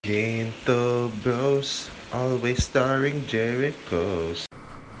Ginto Bros, always starring Jericho's.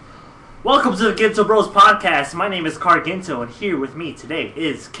 Welcome to the Ginto Bros podcast. My name is Car Ginto, and here with me today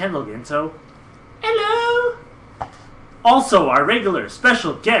is Kendall Ginto. Hello. Also, our regular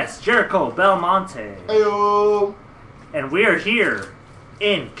special guest, Jericho Belmonte. Heyo. And we are here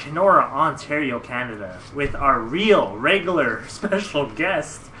in Kenora, Ontario, Canada, with our real, regular, special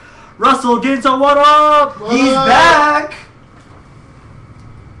guest, Russell Ginto. What up? He's back.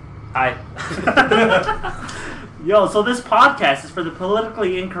 Hi. Yo, so this podcast is for the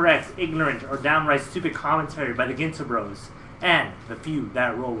politically incorrect, ignorant, or downright stupid commentary by the Ginto Bros and the few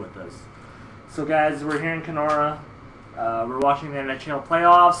that roll with us. So, guys, we're here in Kenora. We're watching the NHL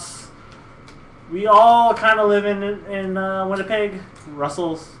playoffs. We all kind of live in Winnipeg.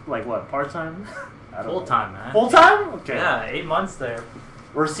 Russell's like what, part-time? Full time, man. Full-time? Okay. Yeah, 8 months there.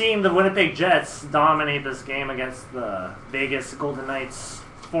 We're seeing the Winnipeg Jets dominate this game against the Vegas Golden Knights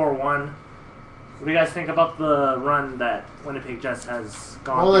 4-1. What do you guys think about the run that Winnipeg Jets has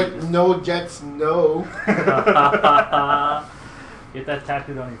gone More through? like no Jets, no. Get that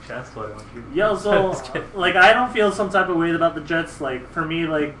tattooed on your chest, why don't you? Yo, so, like, I don't feel some type of way about the Jets. Like, for me,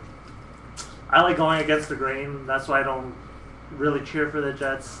 like, I like going against the grain. That's why I don't really cheer for the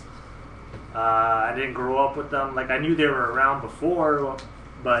Jets. I didn't grow up with them. Like, I knew they were around before,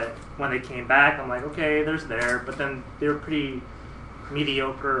 but when they came back, I'm like, okay, there's there. But then they were pretty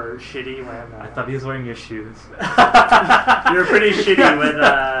mediocre or shitty when... I thought he was wearing your shoes. they were pretty shitty when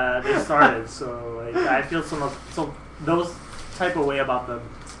they started. So, like, I feel some those type of way about them.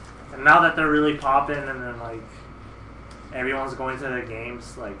 And now that they're really popping and then, like, everyone's going to the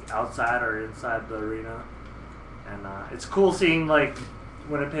games, like, outside or inside the arena. And it's cool seeing, like,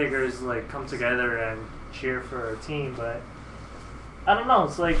 Winnipeggers, like, come together and cheer for a team. But, I don't know.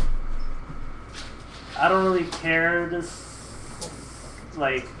 It's like, I don't really care to,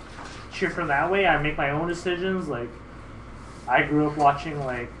 like, cheer from that way. I make my own decisions. Like, I grew up watching,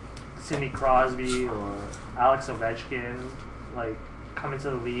 like, Sidney Crosby or Alex Ovechkin, like, come into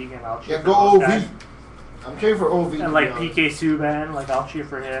the league, and I'll cheer Yeah, for go those OV. guys. I'm cheering for OV. And, like, PK Subban, like, I'll cheer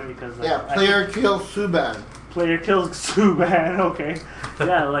for him because, like, Yeah, player kills Subban. player kills Subban, okay.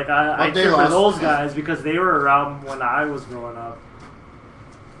 Yeah, like, I But they cheer for lost. those guys because they were around when I was growing up.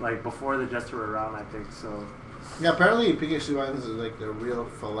 Like, before the Jets were around, I think, so. Yeah, apparently PK Subban is like the real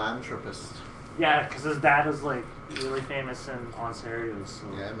philanthropist. Yeah, because his dad is, like, really famous in Ontario, so.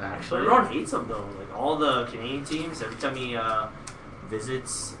 Yeah, man. Actually, everyone hates him though. Like all the Canadian teams, every time he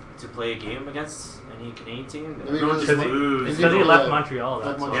visits to play a game against any Canadian team, Maybe everyone because just he- boos. is Because he Yeah. left Montreal, Left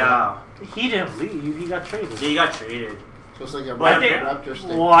that's why. Montreal. Yeah, He didn't leave, he got traded. he got traded. So it's like a But I think- Raptors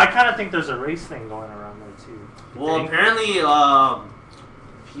thing. Well, I kind of think there's a race thing going around there, too. Well, Think- apparently,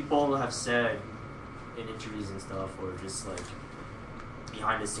 people have said in interviews and stuff, or just like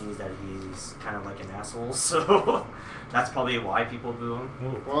behind the scenes, that he's kind of like an asshole. So that's probably why people boo him.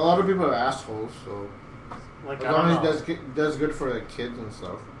 Well, a lot of people are assholes, so Like, as I long don't as know. he does good for the kids and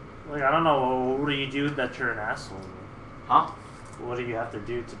stuff. Like, I don't know, what do you do that you're an asshole? Huh? What do you have to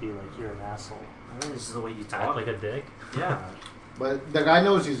do to be like, you're an asshole? I mean, this is the way you Act talk. like a dick. Yeah. But the guy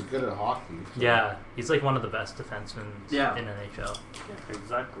knows he's good at hockey. So. Yeah, he's like one of the best defensemen Yeah. in NHL. Yeah,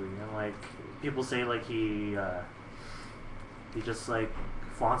 exactly. And, like, people say, like, he just, like,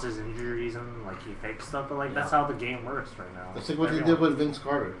 flaunts his injuries and, like, he fakes stuff, but, like, that's how the game works right now. That's like what he did with Vince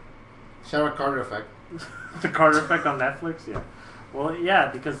Carter. Shout out Carter effect. The Carter Effect on Netflix, yeah. Well, yeah,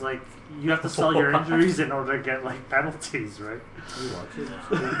 because, like, you have to sell your injuries in order to get, like, penalties, right? You watch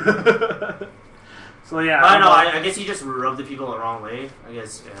it. So, yeah. I don't know. I guess he just rubbed the people the wrong way. I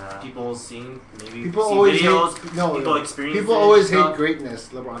guess people seeing maybe People see always videos, hate. No, people experience. people it and always stuff. hate greatness.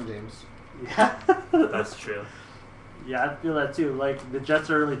 LeBron James. Yeah. That's true. Yeah, I feel that too. Like, the Jets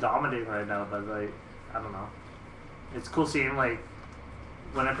are really dominating right now, but, like, I don't know. It's cool seeing, like,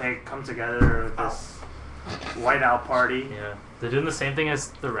 Winnipeg come together with this whiteout party. Yeah. They're doing the same thing as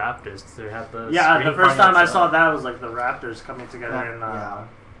the Raptors. They have the Yeah, the screen first party time I outside. saw that was, like, the Raptors coming together Yeah. and, Yeah.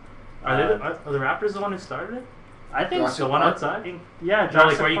 Are the Raptors the one who started it? I think Josh- The one outside? Yeah, No, like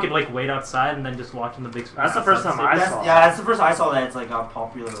Josh where you could Park- like wait outside and then just watch on the big screen. That's the first outside time I the saw. That's the first I saw that it's like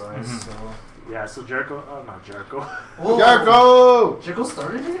popularized. Mhm. So. Yeah, so Jericho, not Jericho. Jericho! Jericho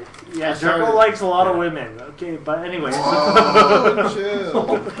started it. Yeah, I Jericho started- likes a lot of Yeah. women. Okay, but anyways. Whoa,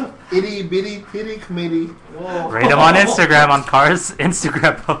 chill. Itty bitty pitty committee. Whoa. Rate him on Instagram on Car's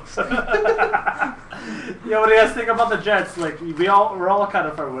Instagram post. Yeah, what do you guys think about the Jets? Like, we're all kind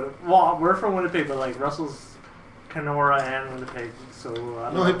of from Winnipeg. Well, we're from Winnipeg, but like Russell's Kenora and Winnipeg, so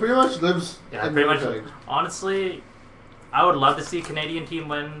No, he pretty much lives Yeah, in pretty much. Winnipeg. Honestly, I would love to see a Canadian team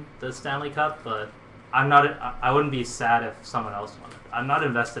win the Stanley Cup, but I'm not. I wouldn't be sad if someone else won it. I'm not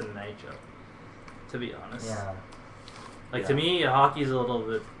invested in NHL, to be honest. Yeah. Like Yeah. to me, hockey's a little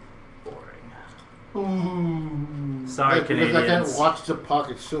bit boring. Ooh. Sorry, Because I can't Canadians. watch the puck.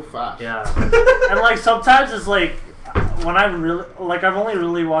 It's so fast. Yeah. And like sometimes it's like when I really like I've only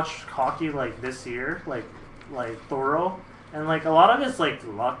really watched hockey like this year, like thorough, and like a lot of it's like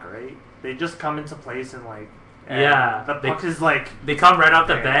luck, right? They just come into place and like Yeah, the puck is like They come right off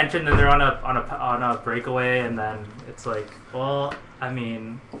the Yeah. bench and then they're on a breakaway, and then it's like, well, I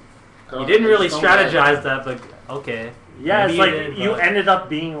mean, you didn't really strategize that, but okay. yeah, Maybe it's like you did, you but- ended up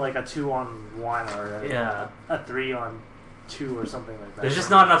being like a 2-on-1 or Yeah. a 3-on-2 or something like that. There's just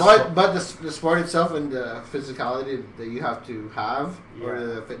not enough. But the sport itself and the physicality that you have to have, or Yeah.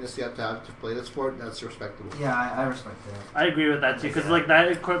 the fitness you have to play the sport, that's respectable. Yeah, I respect that. I agree with that too, because like that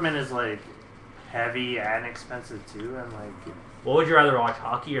equipment is like heavy and expensive too, and like What would you rather watch,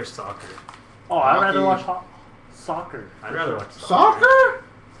 hockey or soccer? oh, I'd Hockey. rather watch soccer. I'd rather watch soccer. Soccer?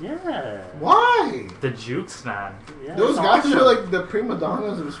 Yeah. Why? The Jukes, man. Yeah, Those it's guys awesome. are like the prima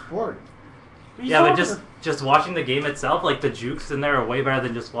donnas of the sport. You Yeah, but saw just watching the game itself, like the Jukes in there are way better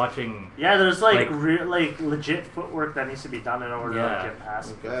than just watching. yeah, there's like like- legit footwork that needs to be done in order to Yeah. like, get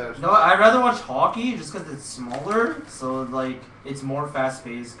past. Okay. No, I'd rather watch hockey just because it's smaller, so like it's more fast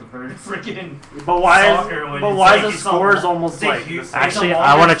paced compared to freaking. But why Soccer is when but it's why like is the it's a scores lo- almost it's a like huge- the it's same? a Actually, longer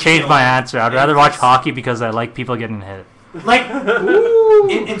I want to change field. my answer. I'd rather watch hockey because I like people getting hit. Like Ooh.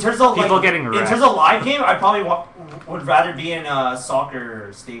 in terms of People like, getting in wrecked. terms of live game, I probably would rather be in a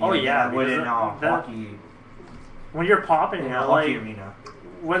soccer stadium Oh, yeah, than I would because in that- hockey When you're popping, in you a know, hockey like arena.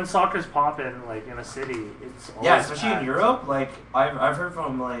 when soccer's popping, like in a city, it's Yeah, always especially in packed. Europe. Like I've heard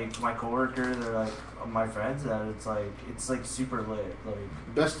from like my coworkers or like my friends that it's like super lit.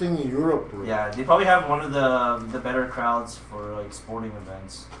 Like Best thing in Europe, bro. yeah, they probably have one of the better crowds for like sporting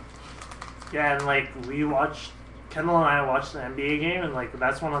events. Yeah, and like Kendall and I watched the NBA game, and like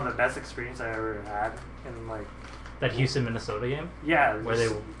that's one of the best experiences I ever had. And like, That Houston, Minnesota game. yeah, Where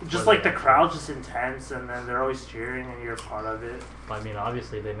just, they- just where like they- the crowd's just intense, and then they're always cheering, and you're a part of it. I mean,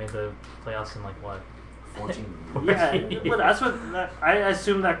 obviously they made the playoffs in like what? 14. Yeah, but that's what I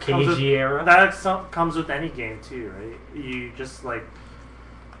assume that comes with, KG era. comes with any game too, right? You just like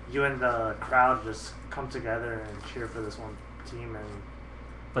you and the crowd just come together and cheer for this one team, and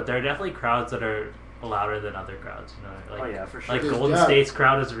But there are definitely crowds that are louder than other crowds. You know, like, oh yeah, for sure. like Yes, Golden yeah. State's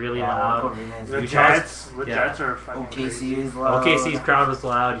crowd is really loud. the Utah's- Jets, yeah. Jets are fucking OKC crazy. is loud. OKC's crowd was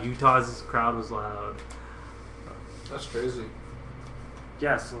loud. Utah's crowd was loud. That's crazy.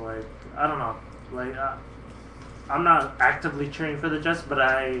 Yeah, so like I don't know, like I'm not actively cheering for the Jets, but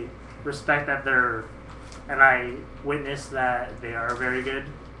I respect that and I witness that they are very good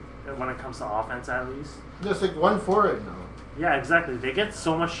when it comes to offense, at least. Just like 1 for it now. Yeah, exactly. They get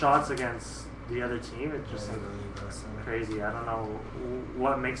so much shots against the other team. It's just crazy. I don't know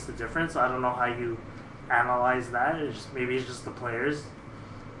what makes the difference. I don't know how you analyze that. Maybe it's just the players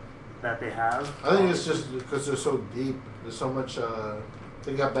that they have. I think it's just because they're so deep. There's so much.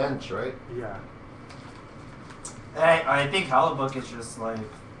 They got bench, right? Yeah. I think Halibut is just like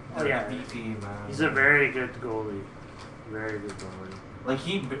Oh, yeah. MVP, man. He's a very good goalie. Very good goalie. Like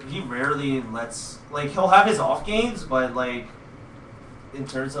he rarely lets, like, he'll have his off games, but like in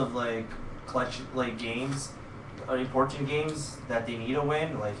terms of like clutch like games, important games that they need to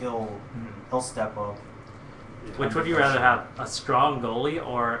win, like he'll step up. Yeah. Which would you rather have, a strong goalie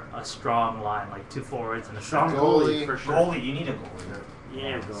or a strong line, like 2 forwards and a Strong center? goalie Goalie. for sure. Goalie, you need a goalie.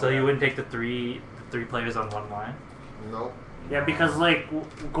 Yeah, goalie. So you wouldn't take the three players on one line? No. Yeah, because like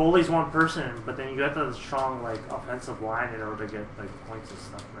goalie's one person, but then you got the strong like offensive line in order to get like points and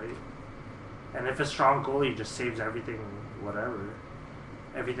stuff, right? And if a strong goalie just saves everything,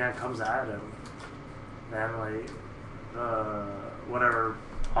 everything that comes at him, then like whatever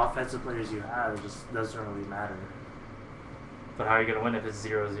offensive players you have, it just doesn't really matter. But how are you going to win if it's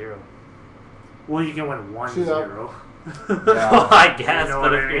 0-0? Well, you can win 1-0. Well, I guess, You know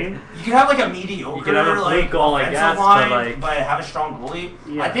but what if I you- mean? You can have like a mediocre, You can have a fluke like goal, I offensive guess, but, line, like- but have a strong goalie.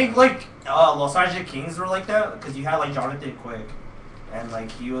 Yeah. I think like Los Angeles Kings were like that because you had like Jonathan Quick, and like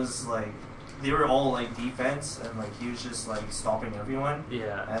he was like they were all like defense, and like he was just like stopping everyone.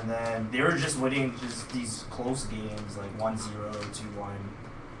 Yeah. And then they were just winning just these close games, like 1-0, 2-1,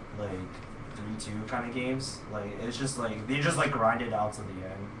 like 3-2 kind of games. Like it's just like they just like grinded out to the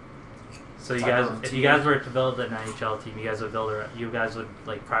end. So you Type guys, of if team. you guys were to build an NHL team, you guys would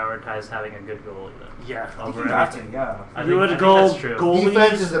like prioritize having a good goalie then. Yeah. I think Over you have to, everything. yeah. I You think- would I think go that's true. goalies,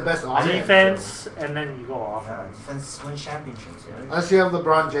 Defense is the best offense. defense, and then you go Yeah, offense. defense wins championships, right? Unless you have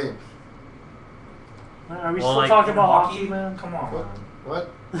LeBron James. Are we Well, still like, talking about Hockey? hockey, man? Come on, What? man.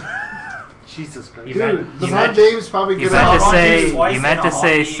 What? Jesus Christ. You Dude, meant- LeBron you meant- James probably You good meant to at LeBron say James twice you meant in a to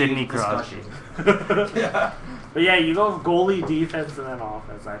say hockey Sidney Crosby. discussion. Yeah. But yeah, you go goalie, defense, and then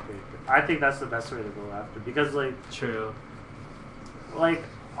offense. I think that's the best way to go after because True. like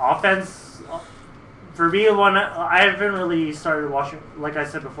offense. For me, when I haven't really started watching, like I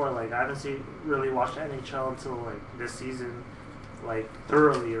said before, like I haven't really watched NHL until like this season, like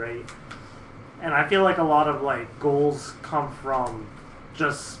thoroughly, right? And I feel like a lot of like goals come from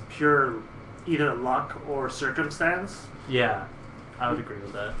just pure either luck or circumstance. Yeah, I would agree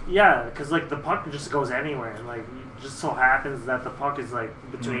with that. Yeah, because like the puck just goes anywhere, and like it just so happens that the puck is like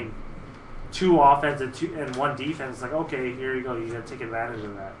between two offense and one defense. Like okay, here you go, you gotta take advantage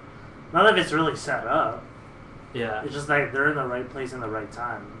of that. None of it's really set up. Yeah. It's just like they're in the right place in the right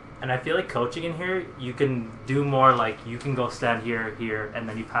time. And I feel like coaching in here, you can do more like you can go stand here, and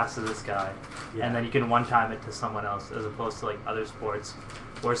then you pass to this guy. Yeah. And then you can one-time it to someone else as opposed to like other sports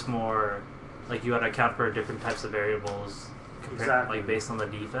where it's more like you got to account for different types of variables compared, Exactly. like based on the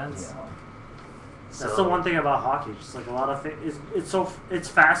defense. Yeah. That's the one thing about hockey. Just like a lot of it's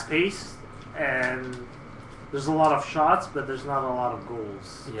fast paced and there's a lot of shots, but there's not a lot of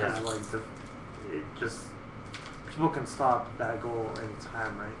goals. Yeah. 'Cause, like it just people can stop that goal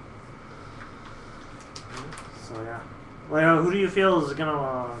anytime, right? So yeah. Well, who do you feel is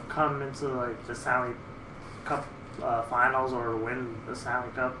gonna come into like the Stanley Cup finals or win the Stanley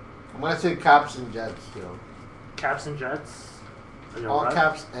Cup? I'm gonna say Caps and Jets, yo. Caps and Jets. Are you All right?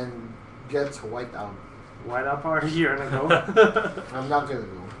 Caps and Jets white out. Whiteout party. You're gonna go. I'm not gonna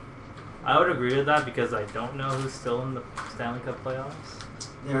go. I would agree with that because I don't know who's still in the Stanley Cup playoffs.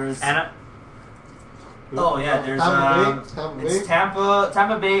 There's. And there's Tampa Bay? it's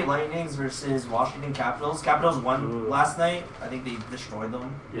Tampa Bay Lightnings versus Washington Capitals. Capitals won Ooh. last night. I think they destroyed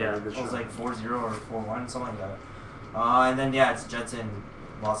them. Yeah, that's It was true. like 4-0 or 4-1, something like that. And then it's Jets in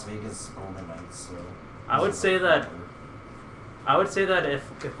Las Vegas Golden Knights. So I would say that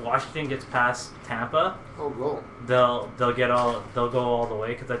if Washington gets past Tampa, Oh, go. they'll go all the way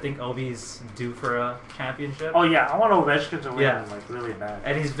because I think Obi's due for a championship. Oh yeah, I want Ovechkin to win Yeah. like really bad.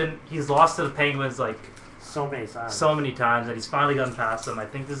 And he's lost to the Penguins like So many times. so many times, and he's finally gotten past them. I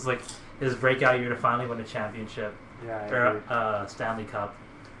think this is like his breakout year to finally win a championship Yeah, I or agree. Stanley Cup.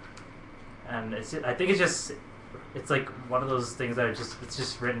 And I think it's like one of those things that it's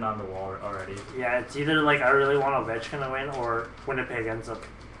just written on the wall already. Yeah, it's either like I really want Ovechkin to win or Winnipeg ends up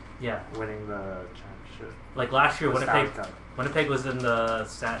Yeah, winning the championship. like last year, The Stanley Winnipeg Cup. was in the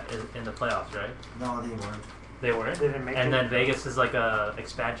playoffs, right? No, they weren't. They weren't. They didn't make And it. then Vegas is like a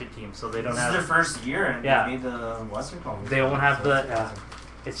expansion team, so they don't This is their have. first year, and Yeah. they made the Western Conference. They won't have the. Yeah.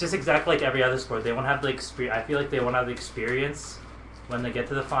 It's just exactly like every other sport. They won't have the experience. I feel like they won't have the experience when they get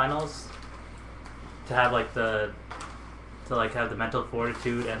to the finals to have like the have the mental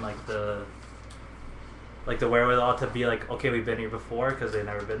fortitude and like the wherewithal to be like, okay, we've been here before because they've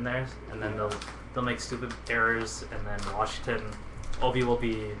never been there, and then they'll make stupid errors, and then Washington, Ovi will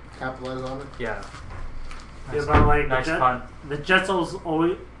be Capitalize on it. yeah. Yeah, but like nice the, pun. the Jets also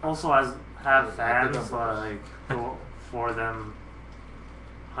have Yeah, fans I like go for them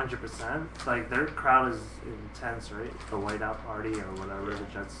 100%. Like their crowd is intense, right? The whiteout party or whatever the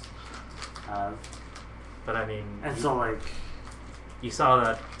Jets have. But I mean, And so like you saw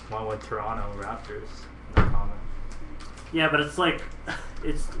that one with Toronto Raptors in the comment. yeah, but it's like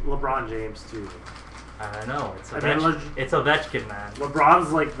it's LeBron James too. I know it's I mean, it's Ovechkin, man.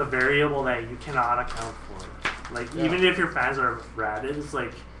 LeBron's like the variable that you cannot account for. Like Yeah. even if your fans are rabid, it's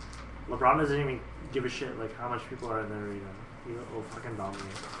like LeBron doesn't even give a shit like how much people are in the arena. He'll fucking dominate.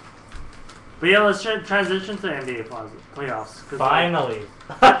 But yeah, let's transition to NBA playoffs. 'cause, Finally,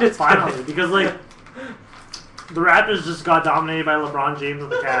 like, finally, because like the Raptors just got dominated by LeBron James with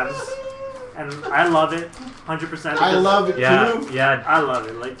the Cavs, and I love it, 100%. I love it yeah, too. yeah. I love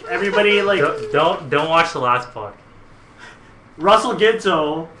it. Like everybody, like Don't watch the last part. Russell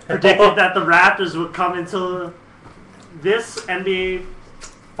Ginto predicted that the Raptors would come into this NBA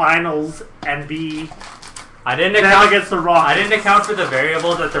Finals and be I didn't down account. against the Rockets. I didn't account for the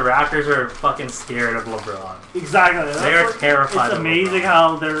variable that the Raptors are fucking scared of LeBron. Exactly. That's They are what- terrified It's of amazing LeBron.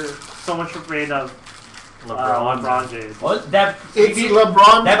 how they're so much afraid of LeBron James. Well, that It's previous-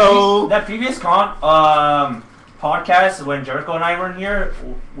 LeBron. that previous podcast when Jericho and I were in here,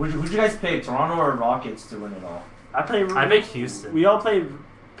 who'd you guys pick, Toronto or Rockets to win it all? I picked Houston. We all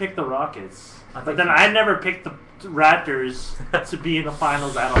picked the Rockets, I but think then Houston. I never picked the Raptors to be in the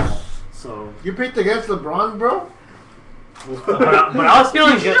finals at all. So, You picked against LeBron, bro? but I was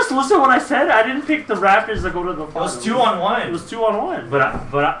feeling did you good. just listen to what I said? I didn't pick the Raptors to go to the It finals. was 2-on-1. It was 2-on-1.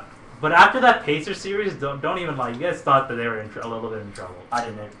 But But after that Pacers series, don't even lie. You guys thought that they were a little bit in trouble. I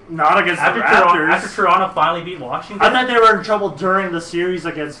didn't. Not against After the Raptors. After Toronto finally beat Washington, I thought they were in trouble during the series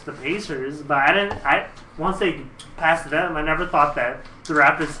against the Pacers, but I didn't. Once they passed them, I never thought that the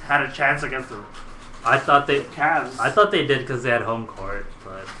Raptors had a chance against the I thought they Cavs. did because they had home court,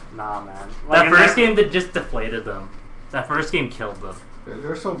 but Nah, man. that in first game that just deflated them. That first game killed them.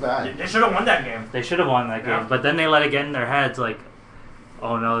 They're so bad. They should have won that game. They should have won that game, Yeah. but then they let it get in their heads like,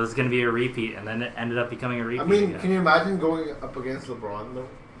 oh no, this is going to be a repeat, and then it ended up becoming a repeat. I mean, again. can you imagine going up against LeBron though?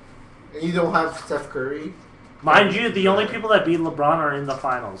 And you don't have Steph Curry. Mind you, the only people that beat LeBron are in the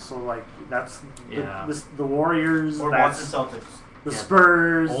finals. So like that's Yeah. the Warriors, Or that's Boston Celtics. the Yeah,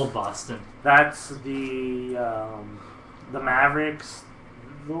 Spurs, Old Boston. that's the Mavericks.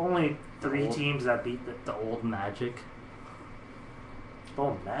 The only three Old- teams that beat The old Magic.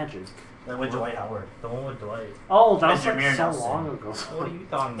 Oh, Magic. Then with Dwight Howard. The one with Dwight. Oh, that And was like Jameer so Nelson. long ago. What are you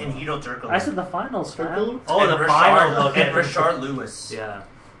talking And about? Hito Turkoglu. I said the finals, man. Turkoglu? Oh, And the Rashard- final. Okay. And Rashard Lewis. Yeah.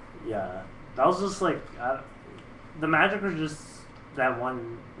 Yeah, that was just like the Magic were just that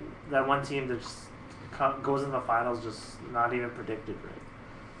one team that just goes in the finals, just not even predicted right.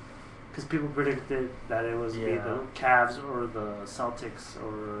 Because people predicted that it was be Yeah. the Cavs or the Celtics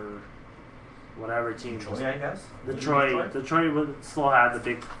or whatever team. Detroit, I guess. Detroit would still have the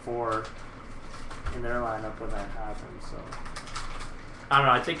big four in their lineup when that happened. So I don't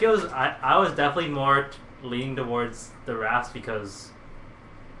know. I think it was. I was definitely more leaning towards the Raps because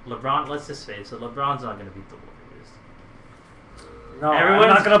LeBron. Let's just face it. LeBron's not going to beat the Warriors. no, I'm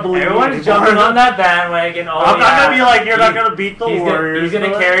not gonna believe Everyone's you jumping anymore. on that bandwagon. Oh, I'm not yeah. gonna be like you're not He- gonna beat the he's Warriors. He's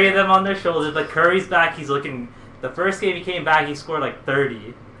gonna but- carry them on their shoulders. But Curry's back. He's looking. The first game he came back, he scored like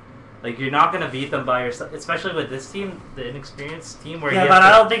 30. Like you're not gonna beat them by yourself, especially with this team, the inexperienced team. Where Yeah, he but has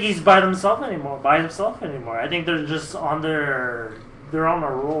I to- don't think he's by himself anymore. I think they're just on they're on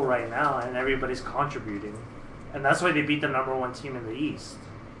a roll right now, and everybody's contributing, and that's why they beat the number one team in the East.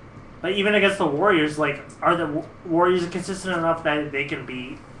 But even against the Warriors, like, are the Warriors consistent enough that they can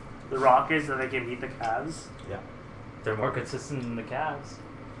beat the Rockets, that they can beat the Cavs? Yeah. They're more consistent than the Cavs.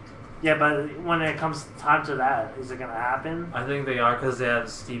 Yeah, but when it comes time to that, is it gonna happen? I think they are because they have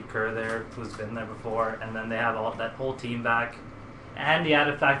Steve Kerr there, who's been there before, and then they have that whole team back. And the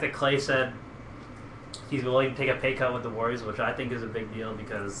added fact that Clay said he's willing to take a pay cut with the Warriors, which I think is a big deal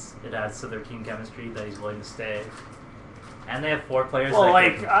because it adds to their team chemistry that he's willing to stay. And they have 4 players. Well, that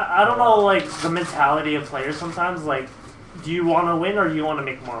like, can- I don't know, like, the mentality of players sometimes, like, do you want to win or do you want to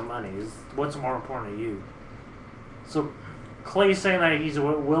make more money? What's more important to you? So, Clay's saying that he's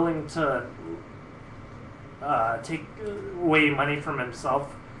willing to take away money from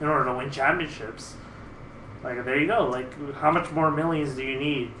himself in order to win championships. Like, there you go. Like, how much more millions do you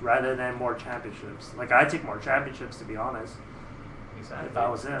need rather than more championships? Like, I'd take more championships, to be honest, exactly. if I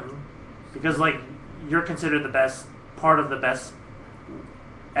was him. Because, like, you're considered the best, part of the best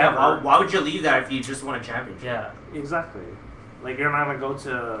ever. Yeah, why would you leave that if you just won a championship? Yeah. Exactly. Like, you're not going to go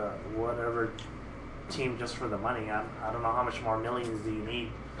to whatever team just for the money. I don't know how much more millions do you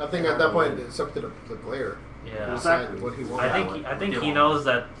need. I think at that point it's up to the player. Yeah. to Exactly. decide what he wants. I think he knows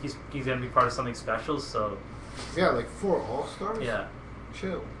that he's gonna be part of something special. So Yeah, like 4 All-Stars. yeah.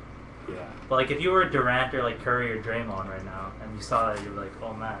 Chill. Yeah. But like if you were Durant or like Curry or Draymond right now, and you saw that, you're like,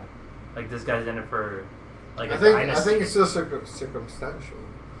 oh man, like this guy's in it for like I a think dynasty. it's still circumstantial.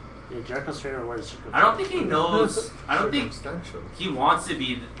 Yeah, Jericho's favorite word is I don't think he knows. I don't think Circumstantial. he wants to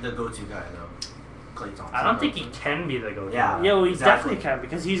be the go-to guy though. Klay Thompson. I don't think he can be the go-to. Yeah. guy. Yeah, well, he Exactly. definitely can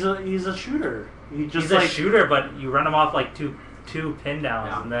because he's a shooter. He just He's like a shooter, but you run him off like two pin downs,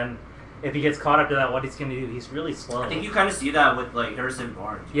 Yeah. and then if he gets caught up to that, what he's gonna do? He's really slow. I think you kind of see that with like Harrison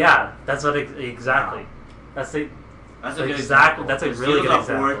Barnes. Yeah, that's what exactly. That's the That's a good Exactly, example. that's a Because really he good was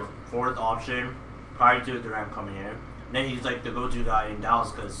a example. fourth option prior to Durant coming in. And then he's like the go-to guy in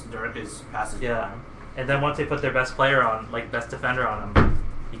Dallas because Durant is past his yeah. prime. And then once they put their best player on, like best defender on him,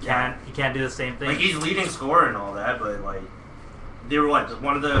 he Yeah. can't do the same thing. Like he's leading scorer and all that, but like they were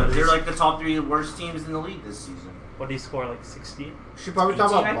they're like the top 3 worst teams in the league this season. What did he score? Like 60? You should probably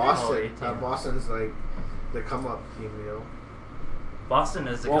talk 18, about I think. Boston. Oh, 18. How Boston's like the come up team, you know. Boston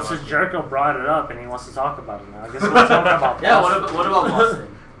is the well, come-up since team. Jericho brought it up and he wants to talk about it now, I guess we'll talk about Yeah, Boston. what about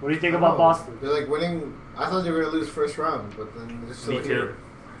Boston? What do you think I about don't know. Boston? They're like winning. I thought they were gonna lose first round, but then they're still Me too. here.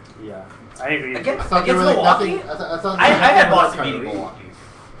 Yeah, I agree. Again? I thought they were Against like nothing. Milwaukee? I thought I had they were Boston Kyrie. beating Milwaukee.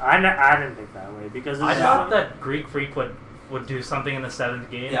 I didn't think that way because I it's thought that Greek Freak would do something in the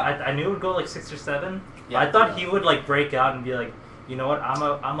 7th game. Yeah. I knew it would go like 6 or 7. Yeah. I thought he would like break out and be like, you know what?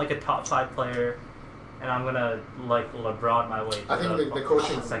 I'm like a top 5 player, and I'm gonna like LeBron my way. I think the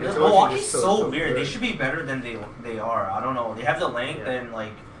coaching. second the Because coaching Milwaukee's is so so weird. good. They should be better than they are. I don't know. They have the length Yeah. and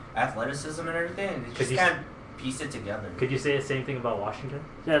like athleticism and everything. They Could just you- can't piece it together. Could you say the same thing about Washington?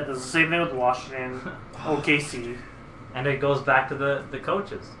 Yeah, there's the same thing with Washington, OKC. And it goes back to the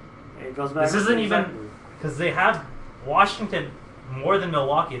coaches. It goes back. This isn't exactly. even because they have Washington more than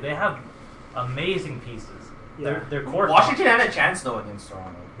Milwaukee. They have amazing pieces. Yeah. Their core. Washington had a chance though against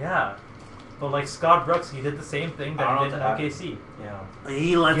Toronto. Yeah, but like Scott Brooks, he did the same thing that he did in Toronto- OKC. Yeah.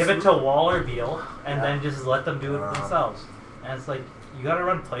 He lets Give it to Wall or Beal, and Yeah. then just let them do it themselves. And it's like you got to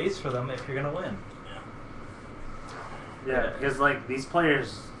run plays for them if you're gonna win. Yeah, because like these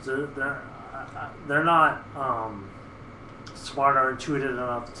players, they're not smart or intuitive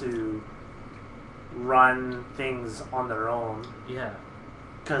enough to run things on their own. Yeah.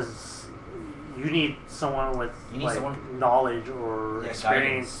 Because you need someone with You need like someone- knowledge or Yeah,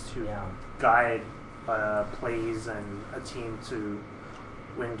 experience guidance. to Yeah. guide plays and a team to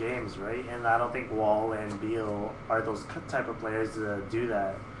win games, right? And I don't think Wall and Beal are those type of players to do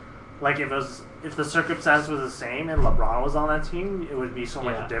that. Like if the circumstance was the same and LeBron was on that team, it would be so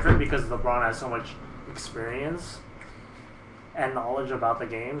much Yeah. different because LeBron has so much experience and knowledge about the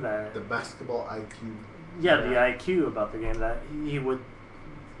game that The basketball IQ. yeah, the IQ about the game that he would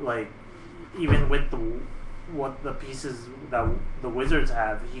like even with what the pieces that the Wizards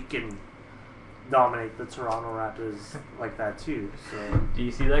have, he can dominate the Toronto Raptors like that too. So Do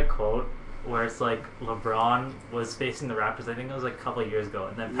you see that quote where it's like LeBron was facing the Raptors? I think it was like a couple of years ago,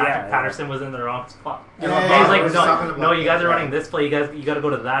 and then Patrick Yeah. Patterson was in the wrong spot. Yeah, And yeah, he's I like, was talking no, about no, you guys that, are running yeah. this play. You got to go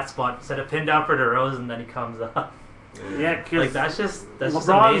to that spot. Set a pin down for DeRozan, and then he comes up. yeah, Like because that's just LeBron's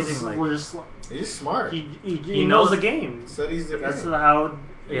amazing. Like was He's smart. he knows- knows the game. Studies the That's game. how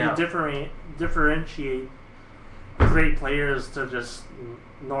Yeah. you differentiate great players to just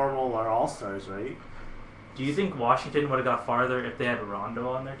normal or all stars, right? Do you think Washington would have got farther if they had Rondo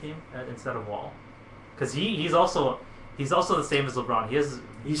on their team instead of Wall? Because he's also the same as LeBron. He's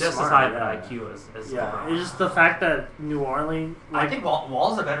just smart, as high of yeah. an IQ as Yeah, LeBron. it's just the fact that New Orleans. I think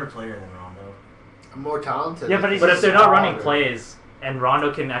Wall's a better player than Rondo. More talented. Yeah, but he's But if they're not running smaller. plays and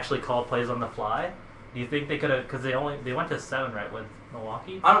Rondo can actually call plays on the fly, do you think they could have? Because they went to 7 right with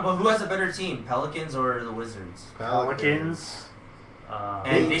Milwaukee. I don't know, but who has a better team, Pelicans or the Wizards? Pelicans.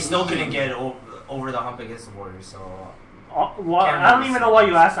 And they still couldn't get over the hump against the Warriors. So Well, Can't I don't really even say know why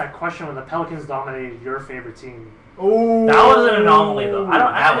you that. asked that question when the Pelicans dominated your favorite team. Oh, That was an anomaly, though. I did an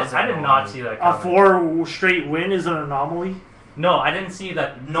not anomaly. see that. A Coming. 4 straight win is an anomaly. No, I didn't see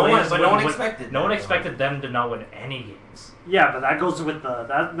that. No one- Blazers but no one wouldn't win- expected No that, one though. expected them to not win any games. Yeah, but that goes with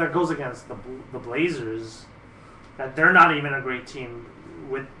that goes against the Blazers. That they're not even a great team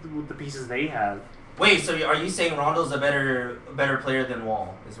with the pieces they have. wait, so are you saying Rondo's a better player than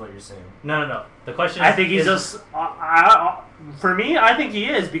Wall? Is what you're saying? No. The question is, I think he's is- just. For me, I think he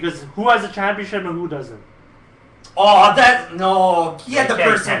is because who has a championship and who doesn't? Oh, no! He had You the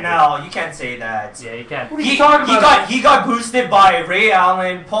can't- personnel. You can't say that. Yeah, you can't. What are you talking about? He got boosted by Ray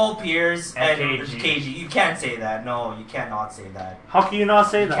Allen, Paul Pierce, And and KG. KG. You can't say that. No, you cannot say that. How can you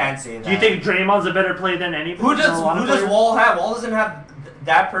not say that? can't say Do you that. think Draymond's a better player than any? Who does Milwaukee player? Wall have? Wall doesn't have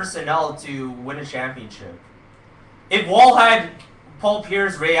that personnel to win a championship. If Wall had Paul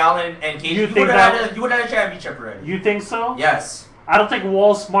Pierce, Ray Allen, and KG, You you think would that- have had a championship already. You think so? Yes. I don't think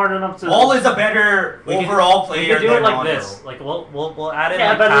Wall's smart enough to. Wall is a better We can- overall We player can do than it like Rondo. this. Like we'll add in Yeah,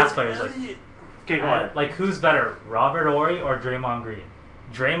 like but past players. Like okay, go ahead. like who's better, Robert Horry or Draymond Green?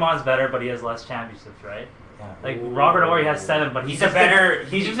 Draymond's better, but he has less championships, right? Yeah. Like Robert Horry has 7, but He's just a better- Been,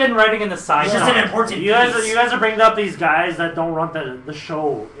 he's just been writing in the side. He's just column. an important You guys piece. are bringing up these guys that don't run the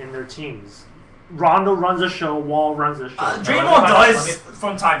show in their teams. Rondo runs a show. Wall runs a show. Draymond Let me- does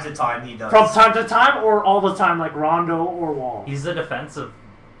from time to time. He does. From time to time, or all the time, like Rondo or Wall. He's the defensive.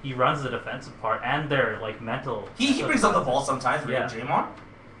 He runs the defensive part and their like mental. He brings up the ball sometimes, right? Yeah. Draymond.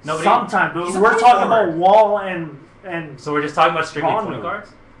 Nobody. Sometimes, but He's a we're point talking forward. about Wall and So we're just talking about strictly Rondo. point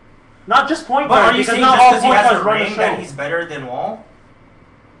guards. not just point But guards are you because saying not just all because he point has guards a run the ring that show. he's better than Wall?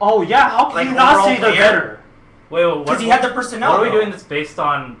 Oh yeah, how can Like, you not overall say they're player? better? Wait, what? Because he had the personnel. What are we though. doing this based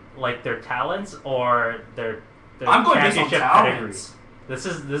on? Like their talents or their I'm going based on championship talents. pedigree? This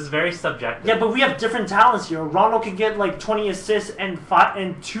is very subjective. Yeah, but we have different talents here. Rondo can get like 20 assists and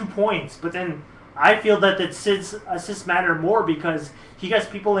 2 points, but then I feel that the assists matter more because he gets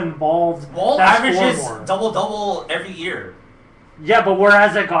people involved. Wall that score averages more. double every year. Yeah, but where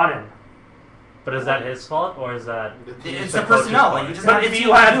has that gotten? But is that his fault or is that? It's the the coach's personnel. fault. Like you just But have if to you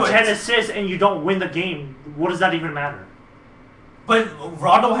do have it. 10 assists and you don't win the game, what does that even matter? But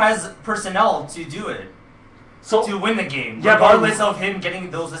Rondo has personnel to do it, So to win the game, Yeah, but- regardless of him getting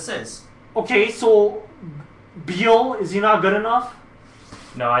those assists. okay, so Beal, is he not good enough?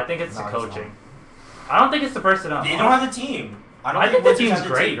 No, I think it's No, the he's coaching. I don't think it's the personnel. They don't have the team. I don't I think the Wizards team's have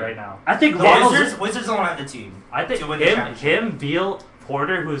the great team. right now. I think The Rondo's Wizards don't have the team. I think to win the championship. him, Beal,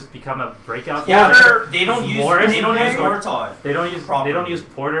 Porter, who's become a breakout. Yeah, player, but they don't use Morris, Gortat. They don't use properly.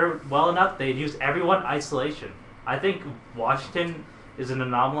 Porter well enough. They use everyone isolation. I think Washington is an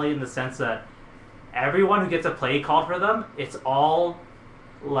anomaly in the sense that everyone who gets a play called for them, it's all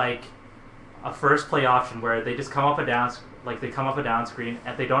like a first play option where they just come up a down screen.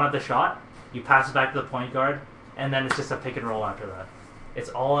 If they don't have the shot, you pass it back to the point guard, and then it's just a pick and roll after that. It's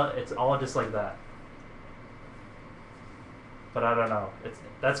all just like that. But I don't know.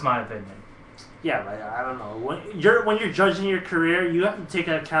 That's my opinion. Yeah, like, I don't know. When you're judging your career, you have to take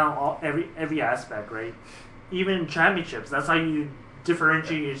into account every aspect, right? Even championships. That's how you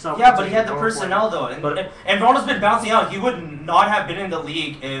differentiate yourself. Yeah, but he had the Going personnel though, and Rondo's been bouncing out. He would not have been in the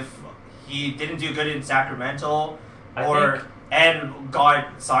league if he didn't do good in Sacramento and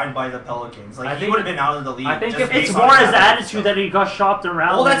got signed by the Pelicans. Like he would have been out of the league. I think just if It's based on more his his attitude that he got shopped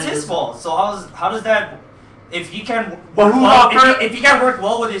around. Well, that's than his fault. So how does that? If he can But work who well, got if he can work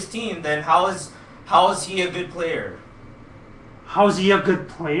well with his team, then how is he a good player? How is he a good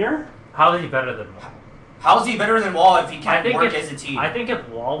player? How is he better than Wall? How is he better than Wall if he can't work as a team? I think if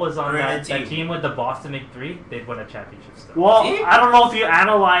Wall was on Or in a that team. team with the Boston Big Three, they'd win a championship still. Well, See? I don't know if you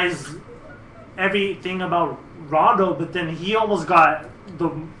analyze everything about Rondo, but then he almost got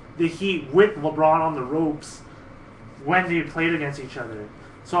the Heat with LeBron on the ropes when they played against each other.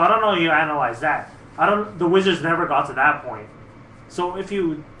 So I don't know if you analyze that. The Wizards never got to that point. So if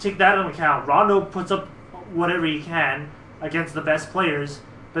you take that into account, Rondo puts up whatever he can against the best players,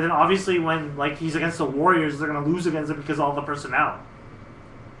 but then obviously when he's against the Warriors, they're gonna lose against it because of all the personnel.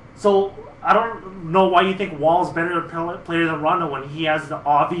 So I don't know why you think Wall's better player than Rondo when he has the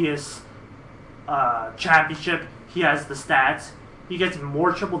obvious championship. He has the stats. He gets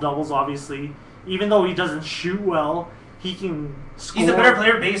more triple doubles, obviously. Even though he doesn't shoot well, he can score. He's a better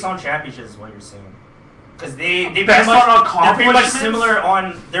player based on championships, is what you're saying. Because they're pretty Best much on they're pretty much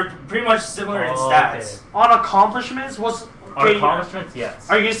accomplishments? They're pretty much similar in Oh, stats. okay. On accomplishments, Our accomplishments, yes.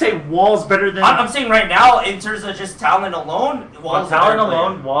 Are you gonna say Wall's better than? I'm saying right now, in terms of just talent alone, On Wall's the talent better player.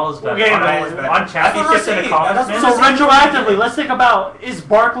 alone, Wall is better. Okay, on, Wall is better. on That's what I'm championships and saying. accomplishments, So That's what retroactively, let's think about, is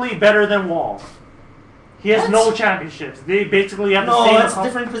Barkley better than Wall? He has What? no championships. They basically have the No, same that's a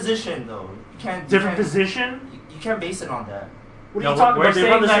different position though. You can't different you can't, position. You can't base it on that. What are No, you talking we're about? They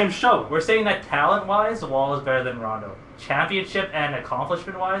run the saying same show. We're saying that talent-wise, Wall is better than Rondo. Championship and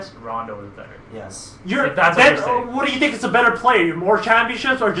accomplishment-wise, Rondo is better. Yes. If that's what you're saying. What do you think is a better player? More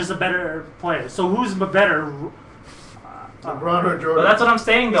championships or just a better player? So who's better? LeBron or Jordan? But that's what I'm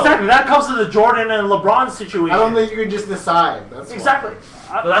saying, though. Exactly. That comes to the Jordan and LeBron situation. I don't think you can just decide. That's why. Exactly.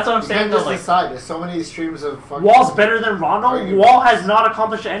 But that's what I'm You saying, can't though. just Like, decide. There's so many streams of fucking. Wall's better than Rondo. Arguably. Wall has not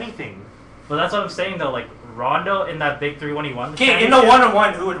accomplished anything. but that's what I'm saying, though. Like Rondo in that Big Three when he won the Okay, in championship. the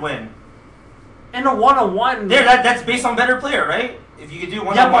one-on-one, who would win? In a one-on-one, There, that's based on better player, right? If you could do yeah,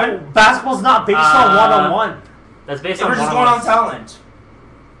 one-on-one, but basketball's not based on one-on-one. That's based we're on just going on one-on-one. talent.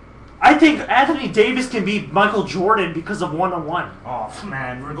 I think Anthony Davis can beat Michael Jordan because of one-on-one. Oh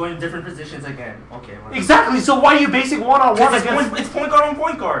man, we're going to different positions again. Okay. Exactly. So why are you basing one-on-one It's against? it's point guard on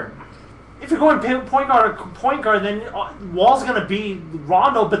point guard. If you're going point guard, then Wall's gonna be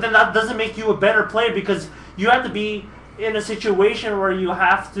Rondo. But then that doesn't make you a better player because you have to be in a situation where you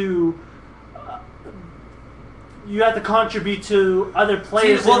have to. You have to contribute to other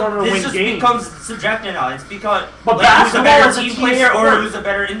players See, well, in order to this win just games. becomes subjective now. It's because But who's a basketball better is a team team player or sport. who's a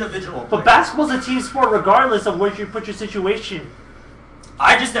better individual player. But basketball's a team sport regardless of where you put your situation.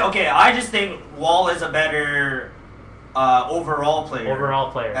 I just think Wall is a better overall player.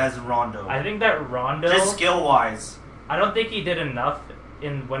 Overall player. as Rondo. I think that Rondo. just skill wise. I don't think he did enough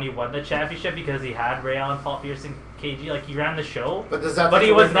when he won the championship because he had Ray Allen, Paul Pierce, and KG. Like he ran the show. But does that? But take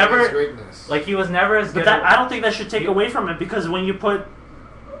he away was from never- his greatness? Like he was never as But good. that, I don't think that should take away from it because when you put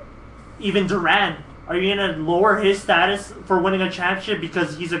even Durant, are you gonna lower his status for winning a championship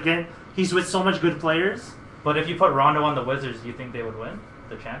because he's with so much good players? But if you put Rondo on the Wizards, do you think they would win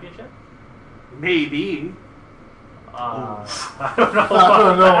the championship? Maybe. I don't know. I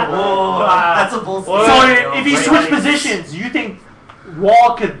don't know. Oh, that's a bull Well, So yeah, if you right, switch right. positions, you think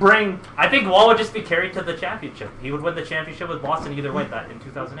Wall could bring I think Wall would just be carried to the championship. He would win the championship with Boston either way. That in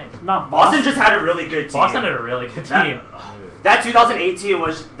 2008. not Boston just had a really good team. Boston had a really good team. That 2018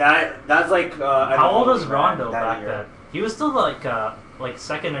 was that's like. How old was Rondo that back year. then? He was still like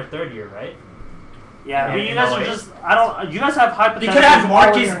second or third year, right? Yeah, but In you guys are 08? just You guys have hypotheticals. They could have all in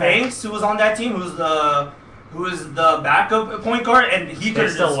Marcus your head. Banks, who was on that team, who was the backup point guard, and he They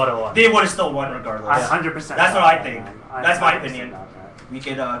could still would've won. They would have still won regardless. 100%. That's what I think. That's my 100% opinion. about that. We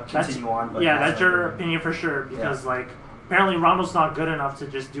could continue on. But Yeah, that's your opinion for sure. Because apparently Rondo's not good enough to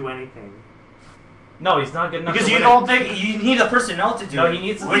just do anything. No, he's not good enough. Because to you win don't it. think. You need the personnel to do No, it. he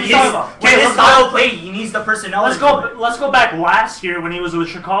needs. When He's his, talking about- his let's style of play, he needs the personnel. Let's go back last year when he was with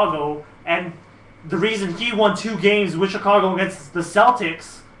Chicago, and the reason he won 2 games with Chicago against the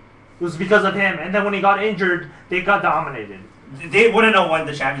Celtics was because of him. And then when he got injured, they got dominated. They wouldn't have won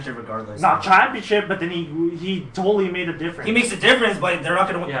the championship regardless. Not championship, but then he totally made a difference. He makes a difference, but they're not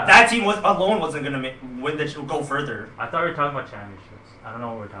going to win. Yeah. That team alone wasn't going to win go further. I thought we were talking about championships. I don't know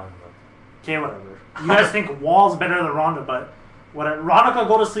what we're talking about. Okay, whatever. You guys think Wall's better than Rondo, but Rondo can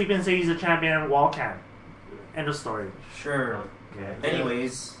go to sleep and say he's a champion, and Wall can't. End of story. Sure. Okay.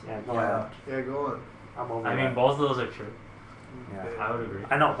 Anyways. Yeah, go Yeah. ahead. Yeah, go on. I'm over I that. mean, both of those are true. Yeah. I would agree.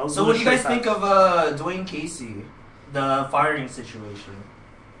 I know. Those So are what do you guys straight think facts. of Dwayne Casey, the firing situation?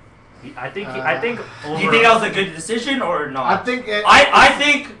 I think. Uh, Over, Do you think that was a good decision or not? I think I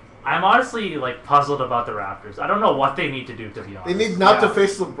think I'm honestly like puzzled about the Raptors. I don't know what they need to do, to be honest. they need not to Yeah.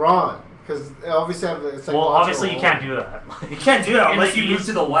 face LeBron because they obviously have the psychological. Well, obviously you can't do that. you can't do that In unless the you move East-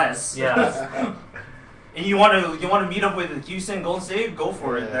 to the West. Yeah. And you want to meet up with Houston, Golden State, go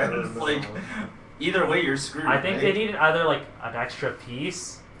for it. Yeah, Then no. like either way, you're screwed. I think they right? needed either like an extra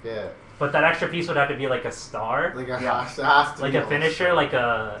piece, Yeah, but that extra piece would have to be like a star, like Yeah. has to like be a all finisher, star. like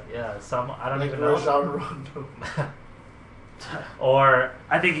a some I don't like even know, Rajon Rondo. or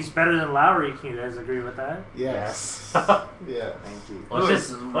I think he's better than Lowry. Can you guys agree with that? Yes. yes. Yeah. Thank you.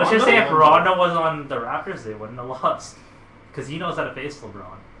 let's Rondo? just say if Rondo. Rondo was on the Raptors, they wouldn't have lost because he knows how to face LeBron.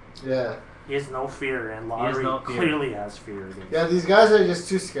 Yeah. He has no fear, and He has Lowry no fear. clearly has fear. against Yeah, these guys are just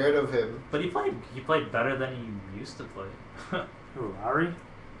too scared of him. But he played better than he used to play. Who, Lowry?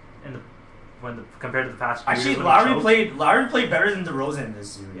 In the compared to the past few Actually, years when he choked. Lowry played better than DeRozan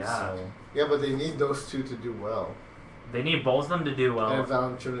this series. Yeah. So. Yeah, but they need those two to do well. They need both of them to do well. And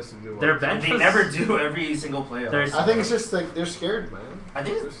Valanciunas to do well. Their bench They was- never do every single playoff. There's- I think it's just like they're scared, man. I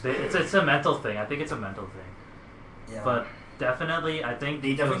think They're It's scared. a mental thing. I think it's a mental thing. yeah. But definitely, I think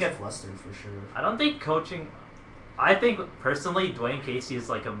they definitely it was- get flustered for sure. I don't think coaching. I think personally, Dwayne Casey is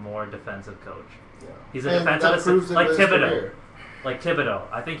like a more defensive coach. Yeah. He's a And defensive that proves assist, it like with his Thibodeau. career. Like Thibodeau.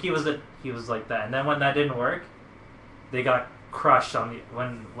 I think he was like that. And then when that didn't work, they got crushed on the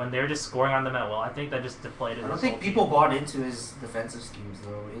when they were just scoring on them at will. I think that just deflated. I don't his think whole people team. bought into his defensive schemes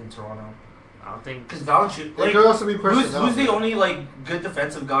though in Toronto. I don't think. Because Valanciunas, It like, could also be who's personnel. the only like good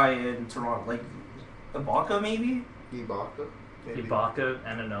defensive guy in Toronto? Like Ibaka maybe? Ibaka. maybe. Ibaka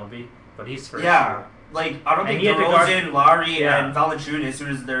and Anunoby, but he's first. Yeah. Like I don't And think he had to guard- DeRozan, Lowry, Yeah. and Valanciunas, who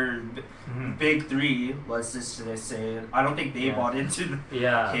is their Mhm. big three, let's just say, I don't think they Yeah. bought into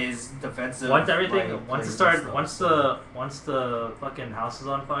Yeah. his defensive. Once everything, like, once it plays and started, stuff. once the fucking house was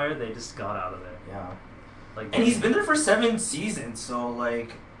on fire, they just got out of there. Yeah. Like, And he's been there for 7 seasons, so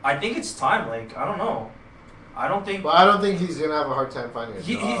like I think it's time. Like I don't know. I don't think But I don't think he's gonna have a hard time finding a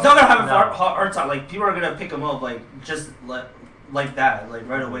he's job. not gonna have a No. hard time. Like people are gonna pick him up like just like that, like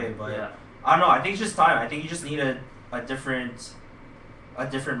right away. But yeah. I don't know. I think it's just time. I think you just need a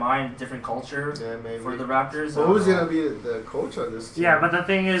different mind, different culture Yeah, maybe. for the Raptors. But who's gonna be the coach on this team? Yeah, but the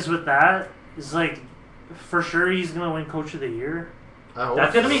thing is with that is like, for sure he's gonna win Coach of the Year. I hope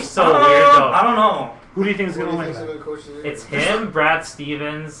That's gonna be so I weird though. don't know. Who do you think is Who do gonna you win think's that? gonna coach the year? It's him, Brad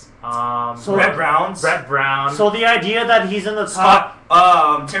Stevens, So- Brett Browns, Brett Brown. So the idea that he's in the top.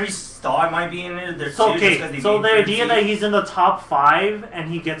 Scott, Terry Stott might be in it. There's So two, just 'cause okay, they so beat the idea Tennessee. that he's in the top 5 and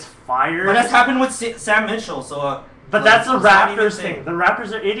he gets fired. But that's happened with Sam Mitchell. So. But like, that's a it's not even Raptors thing. The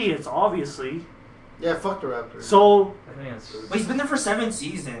Raptors are idiots, obviously. Yeah, fuck the Raptors. So I think it's- But he's been there for 7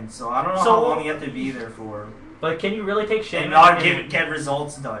 seasons, so I don't know So- how long you have to be there for but can you really take shame and in- not in- get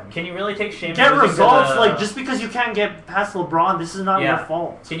results done. Can you really take shame? get in losing to results. the- Like just because you can't get past LeBron, this is not Yeah. your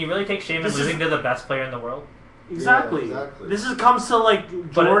fault. Can you really take shame in This is- losing to the best player in the world? Exactly. Yeah, exactly. This is comes to like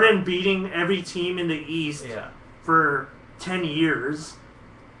But it- Jordan beating every team in the East Yeah. for 10 years,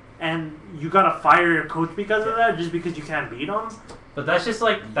 and you gotta fire your coach because of that, just because you can't beat them. But that's just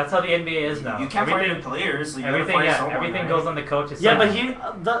like that's how the NBA is now. You can't fire everything, your players, so you gotta everything, fire yeah, someone, everything right? goes on the coach. It's Yeah, like-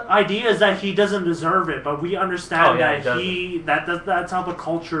 but the idea is that he doesn't deserve it, but we understand Oh, yeah, that he that's how the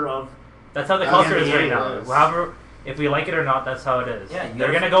culture of. That's how the That's culture is the right NBA now. is. However, if we like it or not, that's how it is. Yeah, you they're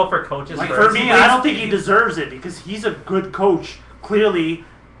gotta- gonna go for coaches Like first. for me, I don't think he deserves it because he's a good coach. Clearly,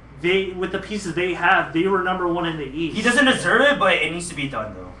 with the pieces they have, they were number 1 in the East. He doesn't deserve it, but it needs to be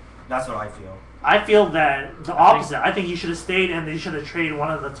done though. That's what I feel. I feel that the opposite. I think he should have stayed, and they should have traded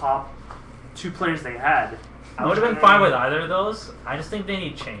one of the top 2 players they had. I would have been fine with either of those. I just think they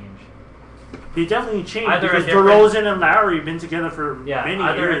need change. They definitely changed Either a because different- DeRozan and Lowry have been together for Yeah, many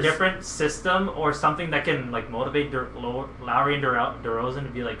either years. a different system or something that can like motivate Lowry and DeRozan to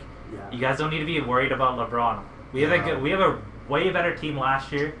be like, Yeah. you guys don't need to be worried about LeBron. We have a way better team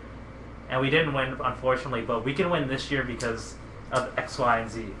last year, and we didn't win, unfortunately. But we can win this year because of X, Y, and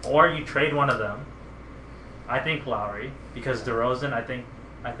Z. Or you trade one of them. I think Lowry, because DeRozan, I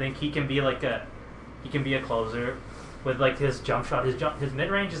think he can be a closer with like his jump shot. His mid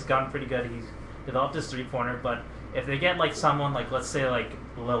range has gotten pretty good. He's developed his 3-pointer, but if they get like someone like, let's say like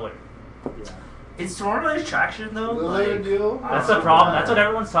Lillard, Yeah. Is Toronto an attraction though? Lillard Like, deal? that's the problem. That's what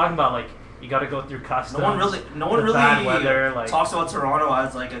everyone's talking about. Like you got to go through customs. no one the really bad weather, like, talks about Toronto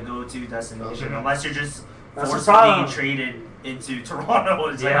as like a go-to destination, Mhm. unless you're just That's the forced problem. being traded into Toronto.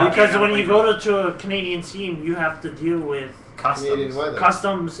 It's Yeah. like, Because okay, when I'm you like- go to a Canadian team, you have to deal with customs. Canadian weather.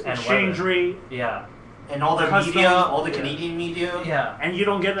 customs, And exchange weather. rate, Yeah, and all the Customs, media, all the yeah. Canadian media. yeah, and you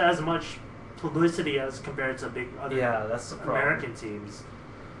don't get as much publicity as compared to big other yeah. That's the problem. American teams.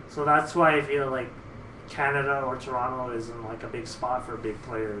 So that's why I feel like Canada or Toronto isn't like a big spot for big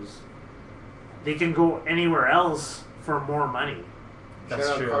players. They can go anywhere else for more money, That's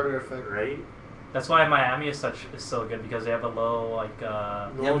Shout out true. Carter effect. right? That's why Miami is so good because they have a low like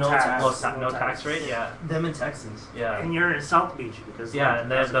Low no tax, tax. no tax rate. Yeah, Them in Texas. yeah, And you're in South Beach because yeah, like,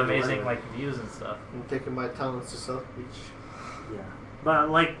 and they have that's the good amazing weather. like views and stuff. I'm taking my talents to South Beach. Yeah, but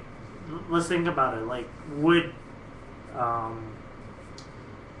like, let's think about it. Like, would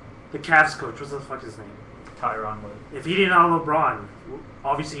the Cavs coach, what's the fuck his name? Tyronn Wood. If he didn't have LeBron,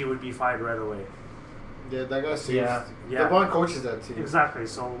 obviously he would be fired right away. Yeah, that guy saves. Yeah. Yeah. LeBron coaches that team. Exactly.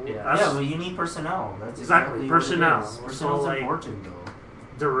 So Yeah. that's Yeah, but you need personnel. That's Exactly, what it personnel. is. So, Personnel's like- important though.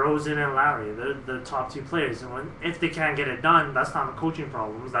 DeRozan and Lowry. They're the top two players, and if they can't get it done, that's not a coaching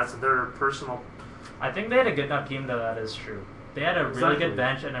problem. That's their personal. I think they had a good enough team that is true. They had a really Exactly. good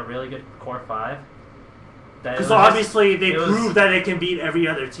bench and a really good core five. That Because it was obviously they it was- proved that it can beat every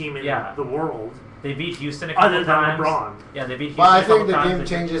other team in Yeah. the world, they beat Houston a couple other than times. LeBron. Yeah, they beat Houston But I a couple think the times. game They-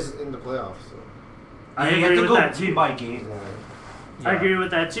 changes in the playoffs. So. I you agree have to with go that team too. by game. Yeah. I agree with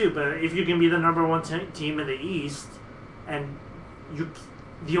that too. But if you can be the number one team in the East, and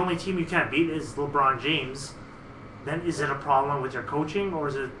the only team you can't beat is LeBron James, then is it a problem with your coaching or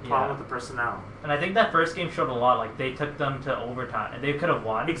is it a problem Yeah. with the personnel? And I think that first game showed a lot. Like they took them to overtime, and they could have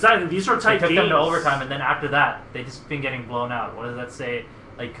won. Exactly. These are They tight took games. them to overtime, and then after that, they just been getting blown out. What does that say?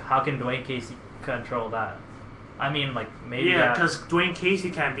 Like, how can Dwayne Casey control that? I mean, like maybe Yeah, because Dwayne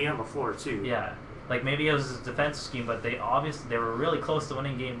Casey can't be on the floor too. yeah, like maybe it was his defensive scheme, but they were really close to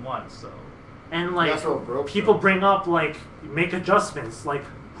winning game one. So And like That's what broke people them. bring up like make adjustments. Like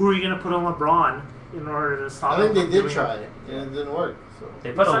who are you gonna put on LeBron in order to stop? I think him they from did doing try it? it, and it didn't work. So.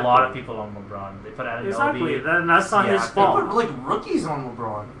 they put a Exactly. lot of people on LeBron. They put Anunoby. Exactly. Then that's not Yeah, his they fault. put like rookies on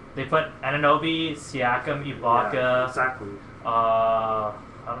LeBron. They put Anunoby, Siakam, Ibaka. Yeah, exactly. I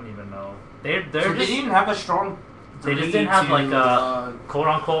don't even know. They're So just they didn't have a strong. They just three didn't have, to, like, quote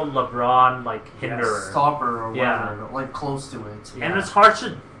unquote LeBron like hinderer. stopper or Yeah. whatever, like close to it. Yeah. And it's hard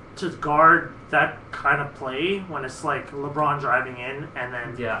to guard that kind of play when it's like LeBron driving in and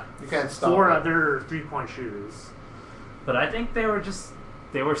then Yeah, You can't stop four it. other 3-point shooters. but I think they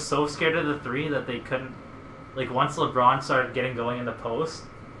were so scared of the three that they couldn't. Like once LeBron started getting going in the post,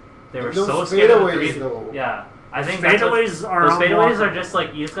 they were And those so scared of the fadeaways, three. though. Yeah, I think that's what- Fadeaways are those fadeaways are unblockable. just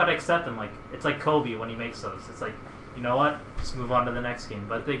like you just gotta accept them. Like it's like Kobe when he makes those. It's like, you know what, just move on to the next game.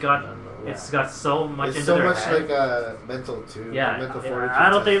 But they got it's got so much It's into so their much head. like mental too. Yeah. mental Yeah, fortitude. I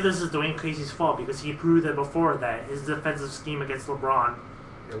don't think test. this is Dwayne Casey's fault because he proved it before that his defensive scheme against LeBron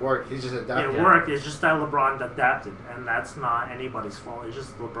It worked. He's just adapted. it worked. It's just that LeBron adapted, and that's not anybody's fault. It's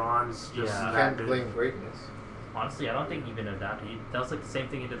just LeBron's just Yeah. You that can't good. blame greatness. Honestly, I don't think he even adapted. That was like the same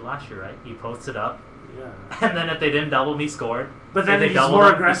thing he did last year, right? He posted up, Yeah. and then if they didn't double him, he scored. But then If they he's doubled more him,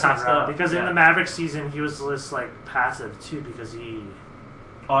 he aggressive passed now up. because Yeah. in the Mavericks season he was just like passive too because he.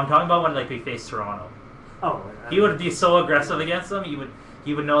 Oh, I'm talking about when like we faced Toronto. Oh, He would be so aggressive against them.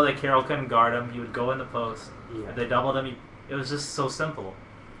 He would know that Carroll couldn't guard him. He would go in the post. Yeah. If they doubled him, it was just so simple.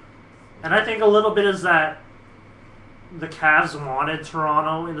 And I think a little bit is that the Cavs wanted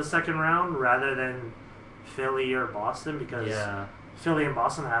Toronto in the second round rather than Philly or Boston because Yeah, Philly and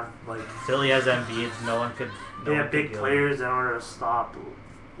Boston have like Philly has Embiid. No one could. they no have one big could deal players in order to stop,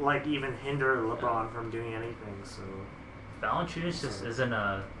 like even hinder LeBron from doing anything. So with it. Valanciunas just isn't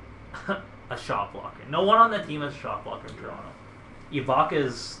a a shot blocker. No one on the team is a shot blocker in Toronto. Ibaka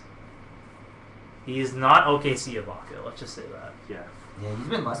is. He's not OKC Ibaka. Let's just say that. yeah, Yeah, he's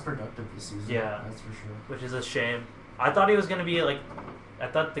been less productive this season. Yeah. that's for sure. Which is a shame. I thought he was gonna be like, I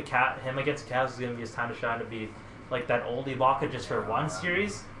thought him against the Cavs was gonna be his time to shine to be like that old Ibaka just for one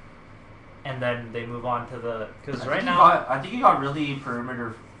series, and then they move on to the because right now I think he got really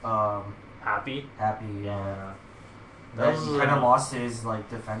perimeter happy. happy. Yeah. That Those he are- kind of lost his like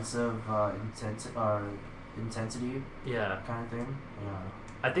defensive intent. intensity Yeah, kind of thing. Yeah.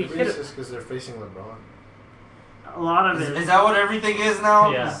 I think he Maybe it's could. just because they're facing LeBron. A lot of it. Is that what everything is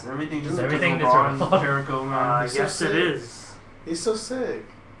now? Yeah. Is everything just Everything LeBron, is Jericho, man. He's so yes, it sick. is. He's so sick.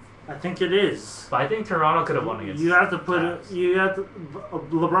 I think it is. But I think Toronto could have won against. You have to put it. Cavs. You have to.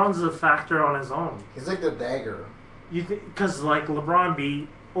 LeBron's a factor on his own. He's like the dagger. You because like LeBron beat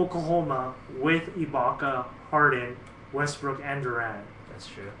Oklahoma with Ibaka, Harden, Westbrook, and Durant. That's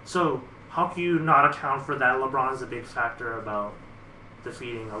true. So how can you not account for that? LeBron is a big factor about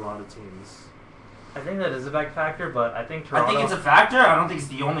defeating a lot of teams. I think that is a big factor, but I think I Toronto. think it's a factor. I don't think it's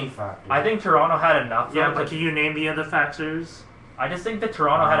the only factor. I think Toronto had enough. Yeah, though, but to, can you name the other factors? I just think that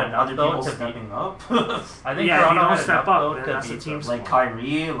Toronto had enough other though people to beat. stepping up, I think Yeah, if you Toronto don't had step enough up, though then to that's a beat team them. like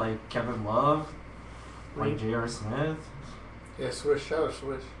Kyrie, like Kevin Love, like J.R. Smith. Yeah, Swish. Shout out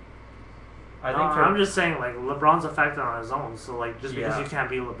Swish. I No, think I'm just saying like LeBron's a factor on his own. So like just because Yeah. you can't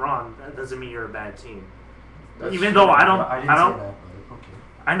beat LeBron, that doesn't mean you're a bad team. That's Even true. though I don't, I didn't I don't, say that, but okay.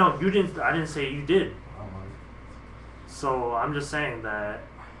 I know you didn't. I didn't say you did. I don't know. So I'm just saying that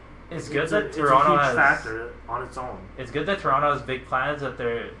it's good it's that a Toronto huge has. factor on its own. It's good that Toronto has big plans. That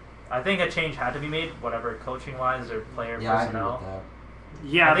they're. I think a change had to be made, whatever coaching wise or player Yeah, I agree personnel. with that.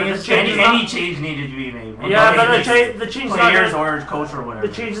 Yeah, I think but it's the change is not, Any change needed to be made. yeah, but Like, the change is not players gonna, or coach or whatever.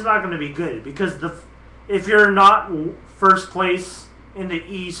 the change is not going to be good because if you're not first place in the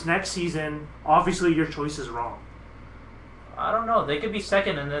East next season, obviously your choice is wrong. I don't know. They could be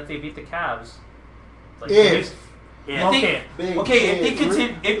second, and if they beat the Cavs. Like, If. Yeah. Okay. Big, Okay, if they big.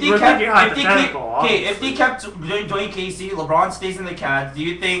 continue, if they We're kept, thinking if they kept, hypothetical, okay, if they obviously. kept Dwayne Casey, LeBron stays in the Cavs. Do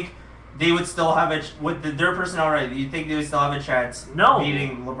you think they would still have with their personnel right? Do you think they would still have a chance No.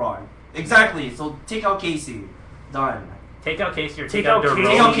 beating LeBron? Exactly. So take out Casey. Done. Take out Casey or Take take out out DeRozan.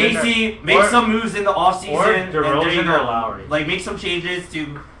 Take out Rosen Casey. Make or- some moves in the offseason. or and there DeRozan you or go. Lowry. Like make some changes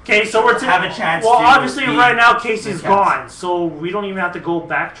to. Okay, so we're Have a chance Well, to obviously, beat right now the Casey's Cavs. gone, so we don't even have to go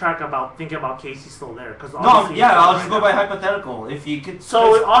backtrack about thinking about Casey still there. Cause No, obviously yeah, he's I'll gone just right go by now. hypothetical. If you could.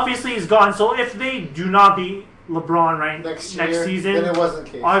 So obviously he's gone. So if they do not beat LeBron Next next year, season, then it wasn't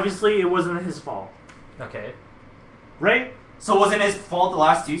Casey. obviously it wasn't his fault, Okay. right? So wasn't his fault the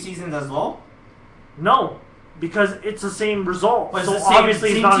last 2 seasons as well? No, because it's the same result. But it's so the same, obviously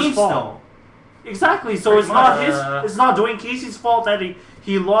same it's not team his fault. still. Exactly. So Pretty it's not much. his. It's not Dwayne Casey's fault that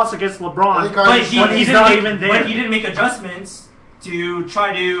he lost against I LeBron. think But He's he, But he he's didn't not make, even there. But he didn't make adjustments to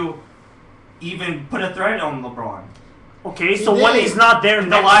try to even put a threat on LeBron. Okay, He so when did. he's not there In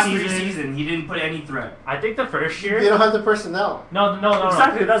the next last season, 3 seasons, he didn't put any threat. I think the first They year. don't have the personnel. No.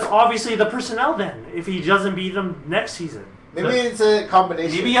 exactly. That's obviously the personnel. Then, if he doesn't beat them next season, Maybe it's a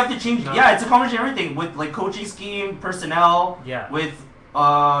combination. Maybe you have to change. No. Yeah, it's a combination of everything with like coaching scheme, personnel, Yeah. with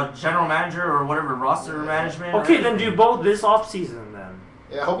general manager or whatever roster management. okay, then everything. do both this off season then.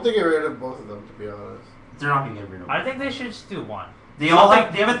 Yeah, I hope they get rid of both of them, to be honest. They're not gonna get rid of. I Him. think they should just do one. They So, all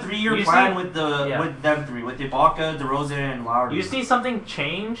like, they have a 3-year you plan see- with the yeah. with them three, with Ibaka, DeRozan, and Lowry. You see something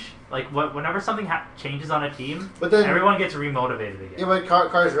change, like whenever something changes on a team, But then, everyone gets remotivated again. yeah, but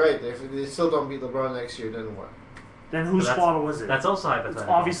Carr's right. If they still don't beat LeBron next year, then what? Then whose That's- fault was it? That's also It's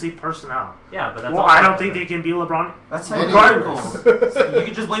hypothetical. obviously personnel. Yeah, but that's Well, also I don't think they hypothetical. can beat LeBron. That's Any- hypothetical. So you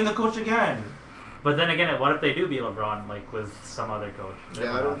can just blame the coach again. But then again, what if they do beat LeBron, like with some other coach?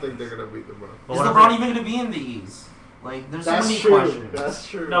 Yeah, I don't think they're gonna beat LeBron. But Is what if LeBron they- even gonna be in the East? Like, there's That's so many true. questions. That's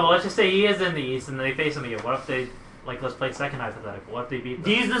true. No, let's just say he is in the East, and they face him again. What if they, like, let's play second hypothetical. What if they beat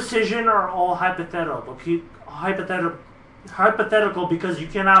them? These decisions are all hypothetical. Hypothetical because you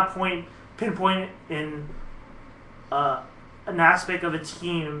cannot pinpoint in an aspect of a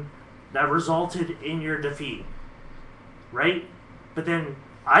team that resulted in your defeat, right? But then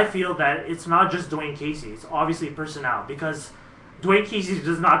I feel that it's not just Dwayne Casey. It's obviously personnel because Dwayne Casey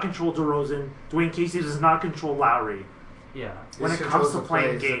does not control DeRozan. Dwayne Casey does not control Lowry. Yeah, He when just it comes controls to the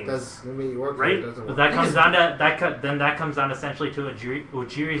playing plays. It games. does, I mean, it works, Right? It doesn't but work. that comes down to then that comes down essentially to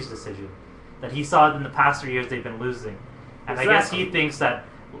Ujiri's decision that he saw in the past 3 years they've been losing, and I guess he Exactly. thinks that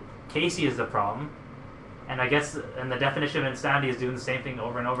Casey is the problem. And I guess, and the definition of insanity is doing the same thing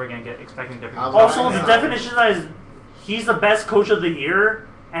over and over again, expecting different I'm results. Also, Yeah. the definition is he's the best coach of the year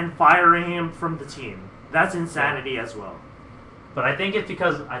and firing him from the team. That's insanity as well. But I think it's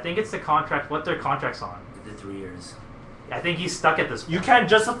because it's the contract, what their contract's on. The 3 years. I think he's stuck at this point. You can't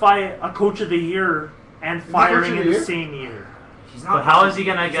justify a coach of the year and Is he firing coach of in the the year? same year. He's But how is he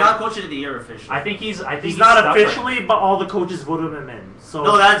gonna he's get- not coach of the year officially. I think he's He's not stuck right officially, but all the coaches voted him in. So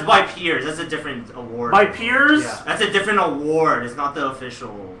No, that's by peers. That's a different award. by peers. Yeah. That's a different award. It's not the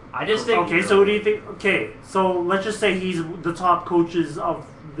official. I just think Okay, so what do you think? Okay, so let's just say he's the top coaches of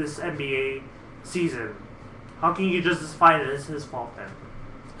this NBA season. How can you justify it as his fault then?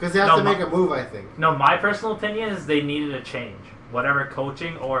 Because they have No, to my- make a move, I think. No, my personal opinion is they needed a change, whatever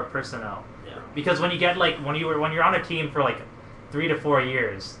coaching or personnel. Yeah. Because when you get like when you're on a team for like 3 to 4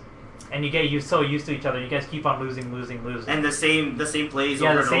 years, and you get so used to each other, you guys keep on losing. And the same plays Yeah,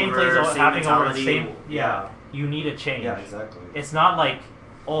 over the and same over, plays same happening over the mentality. same. Yeah, you need a change. Yeah, exactly. It's not like,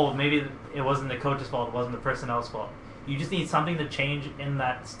 oh, maybe it wasn't the coach's fault, it wasn't the personnel's fault. You just need something to change in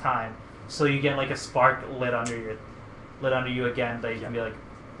that time, so you get like a spark lit under you again that you can be like,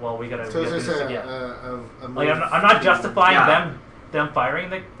 well, we gotta So do it's this just again. a Like move. I'm not justifying Yeah. them firing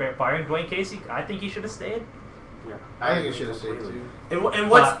Dwayne Casey. I think he should have stayed. Yeah. I think it should have stayed too. And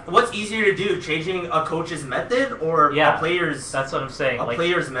what's easier to do, changing a coach's method or Yeah, a player's That's what I'm saying. a Like,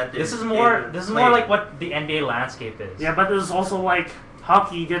 player's method? this is more in like play? what the NBA landscape is. Yeah, but there's also like, how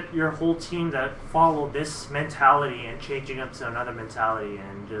can you get your whole team to follow this mentality and changing it to another mentality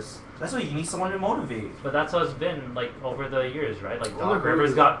and just That's why you need someone to motivate. But that's how it's been like over the years, right? Like Well, Doc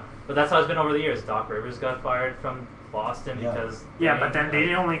Rivers but that's how it's been over the years. Doc Rivers got fired from Boston Yeah. because but then they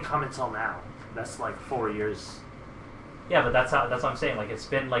didn't only come until now. That's like 4 years. Yeah, but that's what I'm saying. Like it's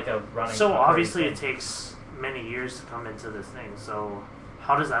been like a running. So recurring obviously thing. it takes many years to come into this thing. So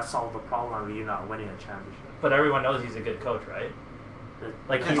how does that solve the problem of you not winning a championship? But everyone knows he's a good coach, right?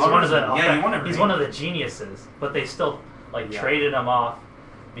 Like Yeah, he's one of the yeah, you wanna he's bring- one of the geniuses, but they still like Yeah. traded him off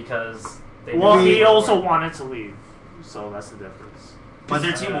because they Well, knew he were- also wanted to leave, so that's the difference. But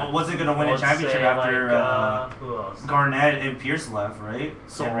their team wasn't going to win a let's championship say, after like, who else? Garnett and Pierce left, right?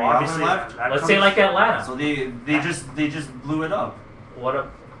 So Henry obviously, Allen left. that Let's say comes- like Atlanta. So they just blew it up. What a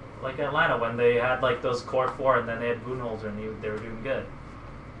like Atlanta when they had like those core four and then they had Budenholzer and they were doing good.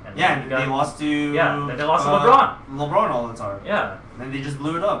 And Yeah, then and you got- they lost to then they lost to LeBron. LeBron all the time. Yeah, Then they just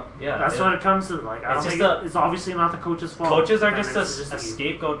blew it up. yeah. That's it- what it comes to. Like, I It's don't just think a- it's obviously not the coach's fault. Coaches are And just it's a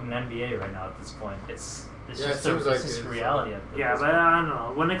scapegoat in NBA right now at this point. It's Yeah, it just seems like it's just it. reality. At Yeah, this but point. I don't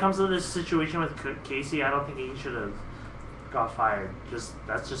know. When it comes to this situation with Casey, I don't think he should have got fired.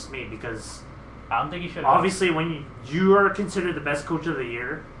 That's just me because I don't think he should. obviously when you are considered the best coach of the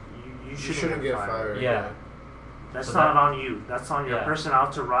year, you You shouldn't, shouldn't get fired. Yeah. That's So not that- on you. That's on your Yeah. personnel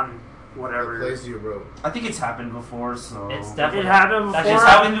to run The whatever. plays you wrote. I think it's happened before, so It's It definitely happened That's before. It's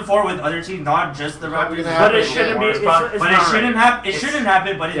happened before with other teams, not just the Probably Raptors. gonna But happen it shouldn't be. again. It's, It's fine. it's But not it shouldn't right. happen. It It's- shouldn't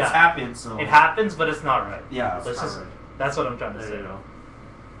happen, but it's yeah. happened. So It happens, but it's not right. Yeah. It's Let's not just, right. that's what I'm trying to There say. you go.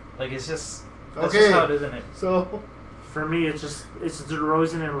 Like it's just that's Okay. just how it is, isn't it? So, For me, it's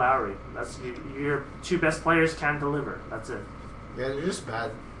DeRozan and Lowry. That's your two best players can't deliver. That's it. yeah, you're just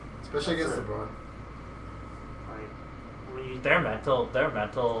bad. Especially That's against it. LeBron. Like, when you, Their mental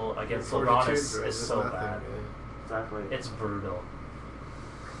against LeBron Fortitude, is bro, so nothing, bad. man. exactly. It's brutal.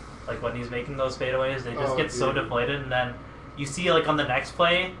 Like when he's making those fadeaways, they just Oh, get so dude. deflated, and then you see like on the next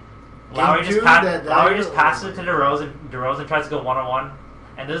play, Game Lowry two, just that- Lowry just oh passes my it to God. DeRozan. DeRozan tries to go 1-on-1,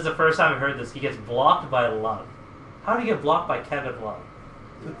 and this is the first time I've heard this. He gets blocked by Love. How did he get blocked by Kevin Love?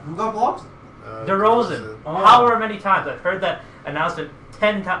 Who got blocked? DeRozan. However many times I've heard that announcement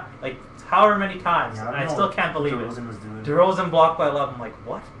 10 times, like however many times, Yeah, and don't I know still what can't believe it. DeRozan was doing. DeRozan blocked by Love. I'm like,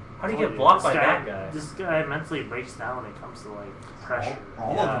 what? How do you get blocked by that guy? This guy mentally breaks down when it comes to like pressure.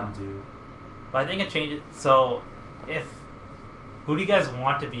 All Yeah. of them do. But I think it changes. So, who do you guys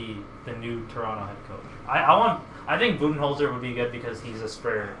want to be the new Toronto head coach? I think Budenholzer would be good because he's a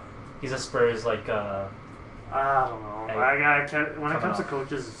Spur. He's a Spurs like. I don't know. Hey, I can't, when it coming comes to off.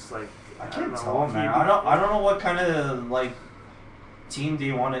 coaches, it's like I don't can't know. tell, man. I don't know what kind of like team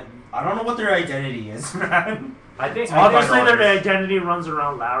they want to. I don't know what their identity is, man. I think Obviously, I their know. identity runs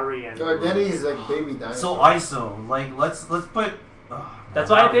around Lowry and. So Denny is like baby dinosaur. So ISO, like let's put. That's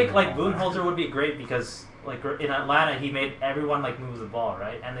why I think like Budenholzer would be great because like in Atlanta he made everyone like move the ball,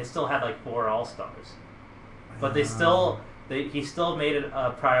 right, and they still had like 4 All-Stars, but he still made it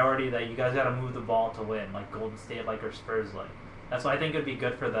a priority that you guys got to move the ball to win, like Golden State like or Spurs like. That's why I think it'd be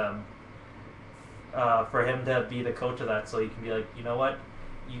good for them, for him to be the coach of that, so he can be like, you know what,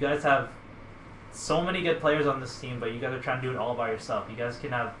 you guys have so many good players on this team, but you guys are trying to do it all by yourself. You guys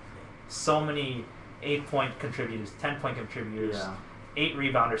can have so many 8-point contributors, 10-point contributors. Yeah. 8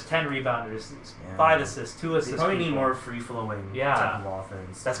 rebounders, 10 rebounders, Yeah. 5 assists, 2 They assists. probably need people. more free flowing Yeah. type of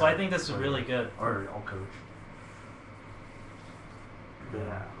offense. That's why I think this is really good. Or coach.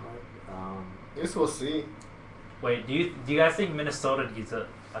 Yeah. I guess we'll see. Wait, do you guys think Minnesota needs a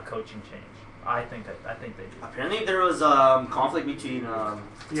coaching change? I think they do. Apparently, there was conflict between Yeah.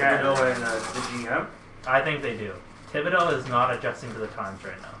 Thibodeau and the GM. I think they do. Thibodeau is not adjusting to the times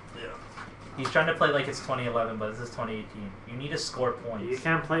right now. Yeah. He's trying to play like it's 2011, but this is 2018. You need to score points. You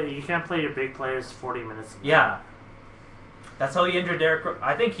can't play your big players 40 minutes. Yeah. That's how he injured Derrick Rose.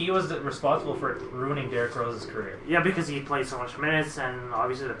 I think he was responsible for ruining Derrick Rose's career. Yeah, because he played so much minutes, and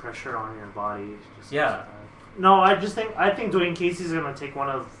obviously the pressure on your body. Just Yeah. No, I think Dwayne Casey's gonna take one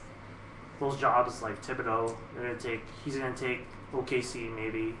of those jobs like Thibodeau. He's gonna take OKC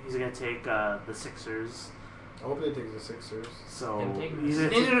maybe. He's gonna take the Sixers. I hope they take the Sixers. So Him taking he's the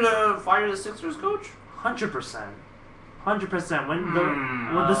gonna They take need to fire the Sixers coach. 100%. 100%. When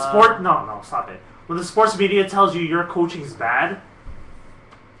Hmm, the sport stop it. When the sports media tells you your coaching's bad,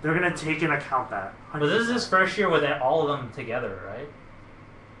 they're gonna take into account that. 100%. But this is his first year with all of them together, right?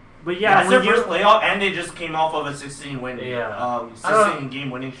 But Yeah, yeah, it's their when you first playoff, and they just came off of a 16 win, Yeah. 16 game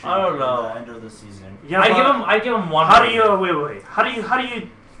winning streak I don't know. at the end of the season. yeah, I give him one. How more do year. you wait? How do you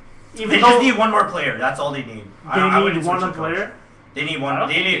even They though just need one more player. That's all they need. they I need wouldn't switch one the player? coach. They need I one. don't,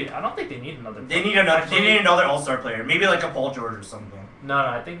 They think need. I don't think they need another. They player. need another. Actually, They need another All-Star player. Maybe like a Paul George or something. No,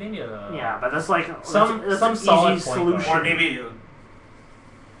 I think they need a. Yeah, but that's like Some that's some an solid easy point solution. guard. Or maybe.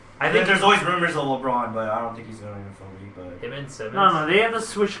 I think there's always rumors of LeBron, but I don't think he's going to Philly. But him and Simmons. No, they have to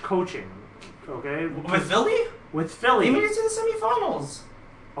switch coaching. Okay, with Philly, with Philly. they made it to the semifinals.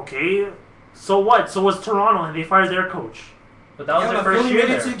 Okay, so what? So was Toronto, and they fired their coach. But that was Yeah, their but first Philly year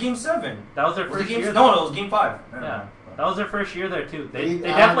made it there. to Game 7. That was their Was it first game? year. No, it was Game 5. Never Yeah. mind. That was their first year there too. They need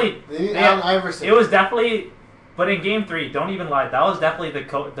definitely. They need they- Allen Iverson. It was definitely. But in Game 3, don't even lie. That was definitely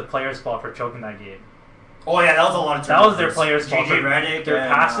the player's fault for choking that game. Oh yeah, that was a lot of. That was their turnovers. player's fault. JJ Redick. Their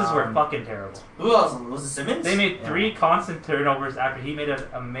and, passes were fucking terrible. Who else? Was it Simmons? They made Yeah. 3 constant turnovers after he made an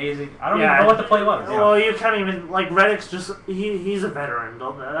amazing. I don't Yeah, even know what the play was. Well, you can't even like Reddick's just he's a veteran.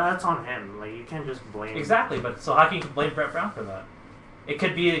 That's on him. Like you can't just blame. Exactly, but so how can you blame Brett Brown for that? It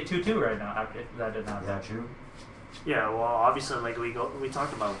could be a 2-2 right now if that didn't happen. Yeah, true. Yeah, well, obviously, like we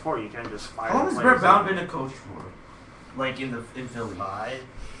talked about before, you can't just fire. How long has players. Brett Brown been a coach for? Like in Philly?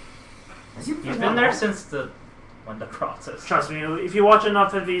 Has he He's been there since when the process. Trust me, if you watch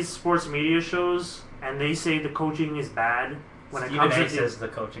enough of these sports media shows and they say the coaching is bad when Stephen it comes A to says the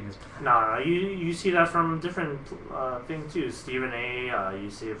coaching is. no, you see that from different thing too. Stephen A.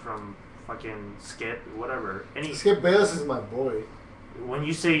 You see it from fucking Skip, whatever. Skip Bayless is my boy. When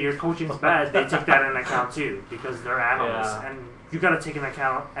you say your coaching's bad, they take that into account too because they're analysts, Yeah. and you got to take into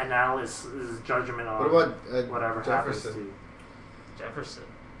account an analyst's judgment on What about whatever Jefferson? happens to Jefferson.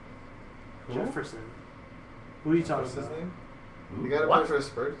 Who? Jefferson. Who are you talking What's his about? name? The guy that What? plays for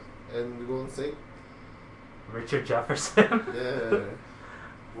Spurs and Golden State. Richard Jefferson. Yeah.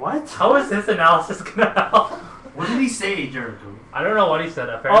 What? How is this analysis gonna help? What did he say, Jericho? I don't know what he said.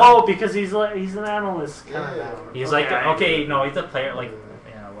 Apparently, Oh, because he's an analyst. Kind Yeah. of. he's okay, like, I okay, agree. no, he's a player, like,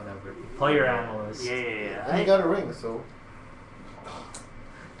 yeah, whatever, player analyst. Yeah. And he got a ring, so.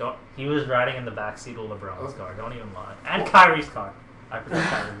 Don't. He was riding in the backseat of LeBron's Oh. car. Don't even lie. And Kyrie's car. I forgot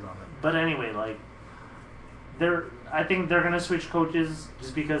Kyrie was on it. But anyway, like, I think they're gonna switch coaches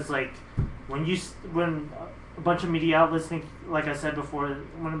just because, like, when a bunch of media outlets think, like I said before,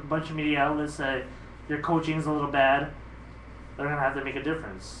 when a bunch of media outlets say your coaching's a little bad, they're gonna have to make a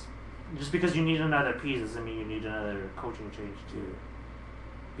difference. Just because you need another piece doesn't mean you need another coaching change too.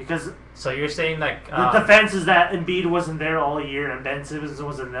 Because So you're saying that the defense is that Embiid wasn't there all year and Ben Simmons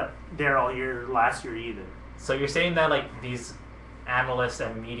wasn't there all year last year either. so you're saying that like these analysts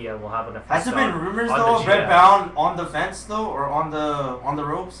and media will have an effect. Has there been on- rumors on though the of Brett GMs? Brown on the fence though, or on the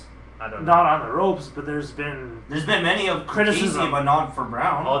ropes? I don't know. Not on the ropes, but there's been There's been many of Criticism. Casey, but not for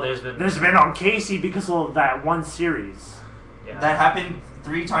Brown. Oh, there's been on Casey because of that one series. yeah. That happened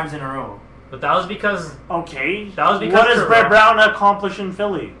 3 times in a row. But that was because Okay. That was because what does Toronto- Brett Brown accomplish in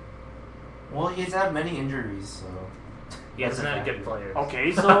Philly? Well, he's had many injuries, so he hasn't had good players.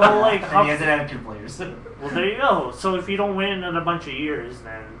 Okay, so like, and he hasn't had good players. well, there you go. So if you don't win in a bunch of years,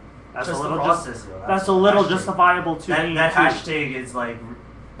 then that's Just a the little process, yo. that's a little hashtag. justifiable to That, me. that too. hashtag is like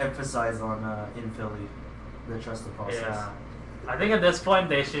emphasized on in Philly. The trust the process. Yeah. I think at this point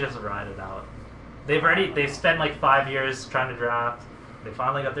they should just ride it out. They've spent like 5 years trying to draft. They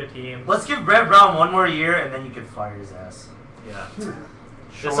finally got their team. Let's give Brett Brown 1 more year, and then you can fire his ass. Yeah.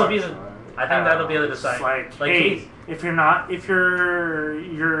 Sure, This'll be the- sure. I think that'll be the It's decide. Like, Like, hey, he's- if you're not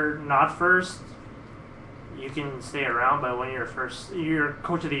first, you can stay around. But when you're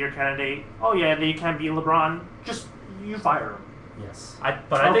coach of the year candidate. Oh yeah, they can't be LeBron. Just you fire him. Yes. I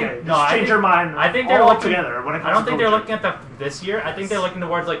Okay, think just change your mind. I think they're all looking together when it comes I don't to think they're coaching. looking at this year. I think they're looking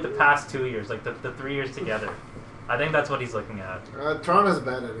towards like the past 2 years, like the 3 years together. I think that's what he's looking at. Toronto's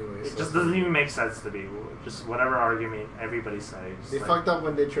bad anyway. It So. just doesn't even make sense to me. Just whatever argument everybody says. They Like, fucked up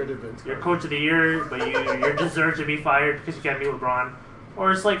when they traded Vince. You're Carter. coach of the year, but you deserve to be fired because you can't be LeBron.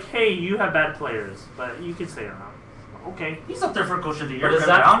 Or it's like, hey, you have bad players, but you can stay around. Okay. He's up there for Coach of the Year. But is Brett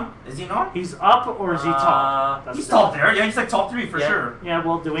that- Brown? Is he not? He's up or is he top? He's top there. Yeah, he's like top 3 for Yeah. sure. Yeah,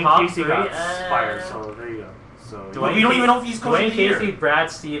 well, Dwayne Top Casey three, got fired, so there you go. So Dwayne- we don't even know if he's Coach Dwayne of the Year. Casey, Brad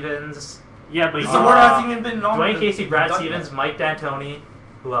Stevens. yeah, but This he's award hasn't even been Dwayne nominated. Casey, Brad done Stevens, yet. Mike D'Antoni.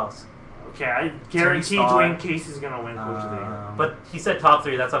 Who else? okay. I guarantee Star. Dwayne Casey's gonna win Coach of the Year. But he said top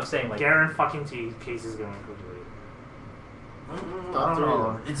 3. That's what I'm saying. Like, Garen fucking Casey's gonna win Coach of the Year. I don't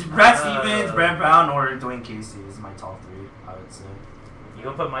know. It's Brad Stevens, Brett Brown, or Dwayne Casey is my top 3. I would say. you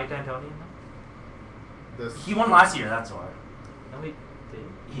gonna put Mike D'Antoni in there? He won last year. That's why. No, he did.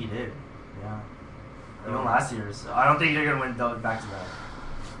 He did. Yeah. He won last year, so I don't think they're gonna win back to back.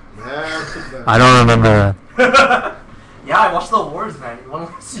 Yeah, I don't remember that. Yeah, I watched the awards, man. He won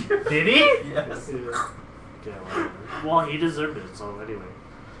last year. Did he? Yes. Okay, whatever. Well, he deserved it. So anyway.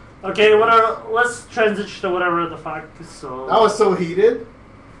 Okay, let's transition to whatever the fuck. So that was so heated.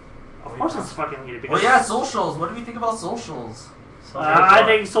 of course it's fucking heated. Well, yeah, socials. What do we think about socials? I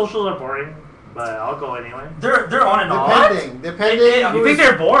think socials are boring, but I'll go anyway. They're on and off. Depending. You who's- think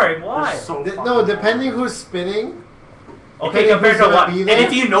they're boring? Why? They're so no, fucking depending boring. who's spinning. Okay, depending compared who's to gonna what? be And there,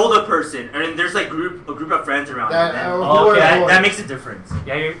 if you know the person, and there's like a group of friends around that, you, then who Oh, are okay, boring. that makes a difference.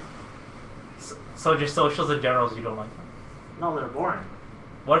 Yeah, you're. So just socials in general, you don't like them. No, they're boring.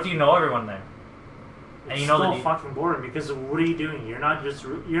 What if you know everyone there? And It's you know still that you- fucking boring because what are you doing? You're not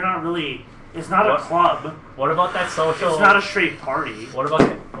really. It's not What? a club. What about that social? It's not a straight party. What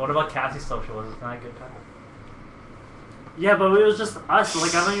about Cassie's social? Was it not a good time? Yeah, but it was just us.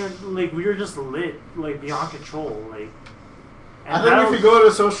 Like I don't even like we were just lit, like beyond control. Like. And I think that if was- you go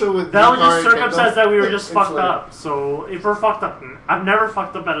to social with That was Nicar just and circumstance Kendall, that we were just it's fucked like- up. So if we're fucked up, I've never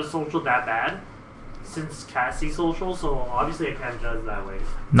fucked up at a social that bad since Cassie social. So obviously I can't judge that way.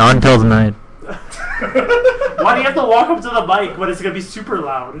 Not until tonight. Why do you have to walk up to the mic when it's gonna be super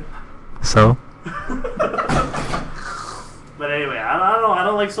loud? So? But anyway, I don't know. I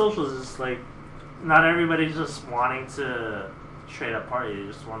don't like socials. It's like not everybody's just wanting to straight up party. They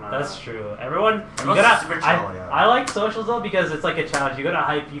just wanna. That's true. Everyone, you Everyone's gotta. super chill, I, yeah. I like socials though because it's like a challenge. You gotta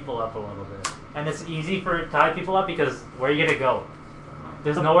hype people up a little bit, and it's easy to hype people up because where are you gonna go?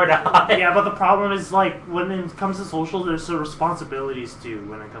 There's nowhere to hide. Yeah, but the problem is like when it comes to socials, there's some responsibilities too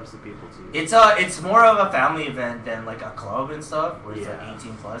when it comes to people too. It's more of a family event than like a club and stuff where it's Yeah. like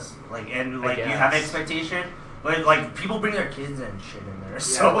 18 plus. Like and I like you have an guess. expectation, but like people bring their kids and shit in there, Yeah,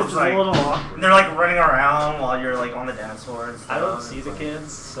 so which it's is like a little awkward. they're like running around while you're like on the dance floor and stuff. I don't see It's the like-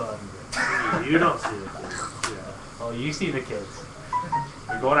 kids, so I'm good. You don't see the kids. Yeah. Oh, you see the kids.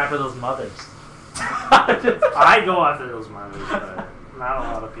 You're going after those mothers. I go after those mothers, but not a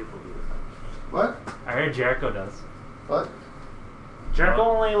lot of people do. What? I heard Jericho does. What? Jericho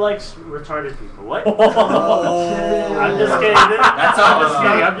only likes retarded people. What? Oh. I'm just kidding. That's I'm just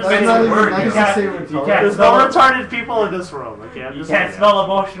kidding. I'm just That's kidding. not even word. nice You to can't- say you retarded. can't There's no retarded people in this room. Okay, I'm You just can't kidding. spell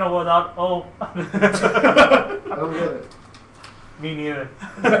emotional without O. I don't get it. Me neither.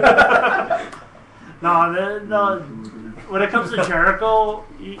 No. When it comes to Jericho,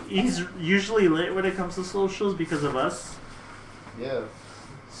 he's usually lit when it comes to socials because of us. Yeah.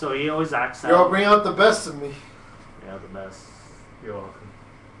 So he always acts Y'all out. bring out the best of me. Yeah, the best. You're welcome.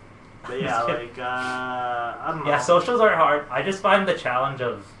 But yeah, like I don't know. Yeah, socials are hard. I just find the challenge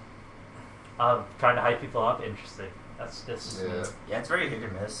of trying to hype people up interesting. That's just Yeah. Yeah, it's very hit or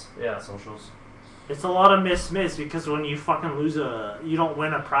miss. Yeah. Socials. It's a lot of miss because when you fucking lose you don't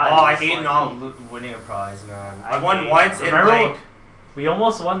win a prize. Oh, I It's hate like- not winning a prize, man. I I won hate- once in Remember like. we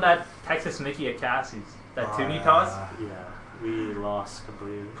almost won that Texas Mickey at Cassie's. That Toonie toss. Yeah, we lost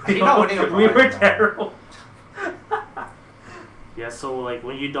completely. I hate not winning a We prize, were man. terrible. Yeah, so like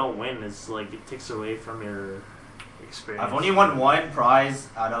when you don't win, it's like it takes away from your experience. I've only won one prize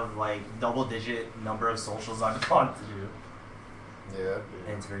out of like double-digit number of socials I've gone to, Yeah.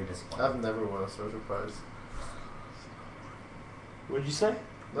 and it's very disappointing. I've never won a social prize. What'd you say?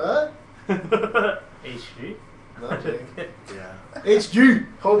 What? HG. Nothing. Yeah, HG!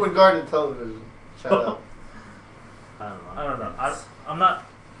 Home and Garden Television. Shout out. I don't know. I don't know. I'm not.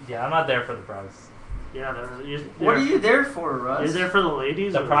 Yeah, I'm not there for the prize. Yeah, What are you there for, Russ? You're there for the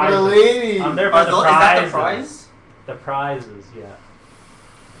ladies. The or- prize. For the ladies! I'm there for Are the tho- prizes. is that the prize? The prizes, yeah.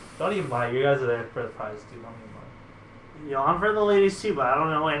 Don't even mind. You guys are there for the prize too. Don't even mind. Yo, I'm for the ladies too, but I don't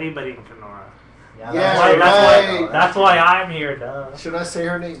know anybody in Kenora. Yeah, Yeah, that's right. That's why I'm here, duh. Should I say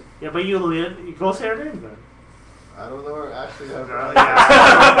her name? Yeah, but you live. You go say her name then. I don't know her actually. Girl, I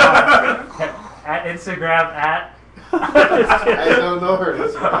At Instagram, at. don't know her.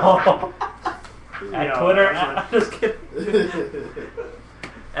 That's right. At Yo, Twitter, that's at. Just kidding.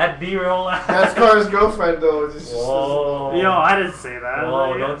 That B-roll. That's Car's girlfriend though. Just Whoa. Yo, I didn't say that.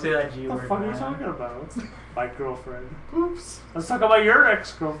 Whoa, Like, don't say that G What word. the fuck are you man. talking about? My girlfriend. Oops. Let's talk about your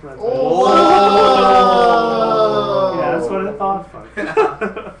ex-girlfriend. Oh. Yeah, that's what I thought. Fuck.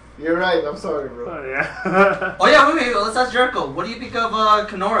 You're right. I'm sorry, bro. Oh, yeah. Oh yeah, wait. Let's ask Jericho. What do you think of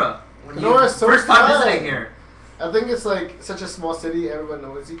Kenora? When you Kenora's so first time fun. visiting here. I think it's like such a small city. Everyone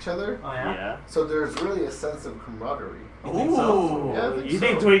knows each other, Oh yeah. Yeah. so there's really a sense of camaraderie. You think so? Ooh. Yeah, I think You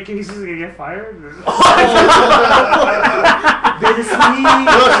think so. Dwayne Casey's gonna get fired? Or- Yo,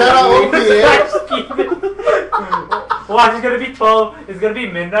 shout out OPA. Watch, it's gonna be 12. It's gonna be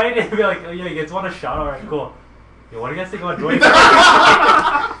midnight. And be like, oh yeah, you guys want a shot? Alright, cool. Yo, what do you guys think about Dwayne?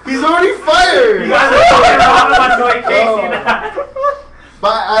 He's already fired. You guys are talking about Dwayne Casey. Oh. now.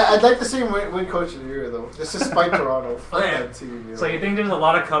 But I'd like to see him win Coach of the Year though, just to spite Toronto. Fuck Oh, yeah. that team. So you think there's a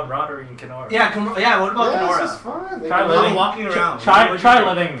lot of camaraderie in Kenora? Yeah, yeah. What about Yeah, it's Kenora? just fun. They Try can- living. walking around. Try What do you try think?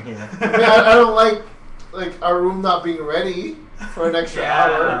 living here. I mean, I don't like our room not being ready for an extra Yeah.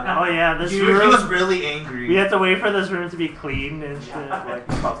 hour. Oh yeah, this He room. was really angry. We have to wait for this room to be clean and shit. Like, what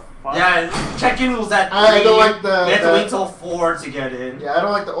the fuck? Yeah, check-in was at 3. I don't like the- We had to the- wait till 4 to get in. Yeah, I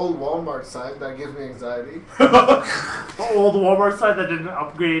don't like the old Walmart sign. That gives me anxiety. The old Walmart site that didn't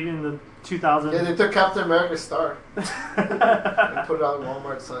upgrade in the 2000s. Yeah, they took Captain America's star and put it on the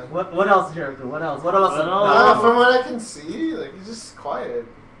Walmart sign. What else, Jericho? What else? What else? From what I can see, like it's just quiet.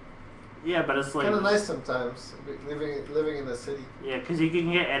 Yeah, but it's like Kind of nice sometimes living in the city. Yeah, because you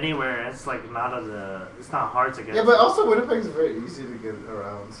can get anywhere. And it's like it's not hard to get. Yeah, but also Winnipeg's very easy to get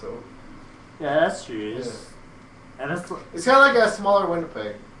around. So Yeah, that's true. And it's it's kind of like a smaller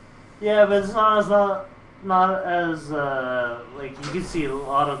Winnipeg. yeah, but it's not as like you can see a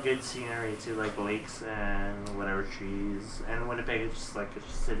lot of good scenery too, like lakes and whatever trees. And Winnipeg is just like a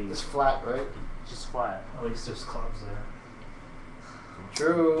city, It's flat, right? just flat. At least there's clubs there.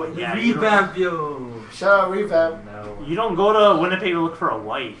 True. But yeah, you don't, Revamp yo. Shout out Revamp. No. you don't go to Winnipeg to look for a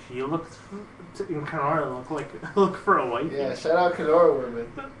wife. You look in Kenora to look for a wife. Yeah, shout out Kenora women.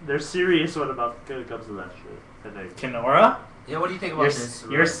 They're serious when it comes to that shit. I think. Kenora? Yeah, what do you think about this?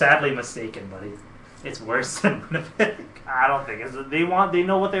 You're sadly mistaken, buddy. It's worse than Winnipeg. I don't think it's. They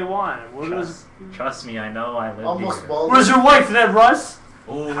know what they want. Trust me, I know. I live Almost here. bald. Where's your wife, Ned Russ?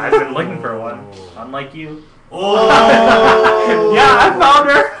 Oh. I've been looking for one. Unlike you. Oh. Yeah, I found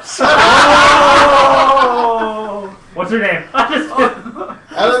her. Oh! What's her name?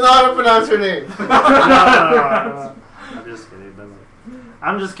 I don't know how to pronounce her name. No. I'm just kidding. But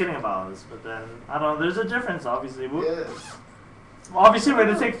I'm just kidding about this. But then I don't know. There's a difference, obviously. Yeah. Obviously, we're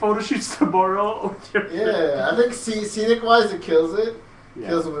gonna take photo shoots tomorrow. Yeah, I think scenic wise it kills it. Yeah.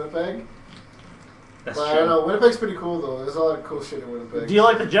 Kills Winnipeg. That's But true. I don't know. Winnipeg's pretty cool though. There's a lot of cool shit in Winnipeg. Do you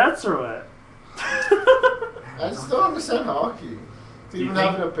like the Jets or what? I just don't understand hockey. To you even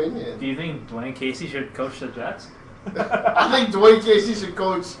think- have an opinion. Do you think Dwayne Casey should coach the Jets? I think Dwayne Casey should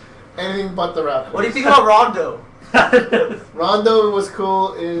coach anything but the Raptors. What do you think about Rondo? Rondo was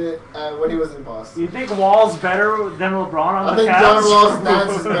cool when he was in Do Boston. you think Wall's better than LeBron on I the think Cavs? John Wall's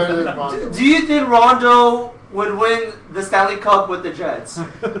dance is better than Rondo. Do you think Rondo would win the Stanley Cup with the Jets?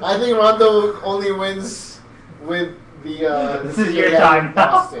 I think Rondo only wins with the. This the is your team time in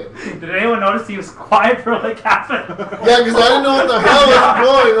now. Boston. Did anyone notice he was quiet for like half an hour? Yeah, because I didn't know what the hell was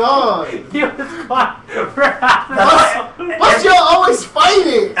going on. He was quiet for half an Plus, hour. plus you're always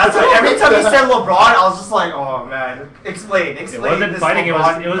fighting. That's why every time he said LeBron, I was just like, oh man, explain. It wasn't this fighting, it was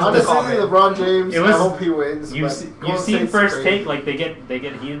LeBron Honestly, comment. LeBron James. It was- I hope he wins. You've but seen Golden State's First crazy. Take, like they get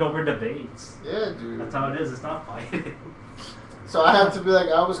heated over debates. Yeah, dude. That's how it is. It's not fighting. So I have to be like,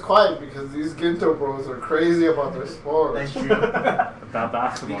 I was quiet because these Ginto bros are crazy about their sport. That's true. About We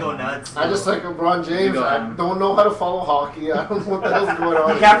basketball. go nuts. I just like LeBron James. go I ham. don't know how to follow hockey. I don't know what the hell's going on.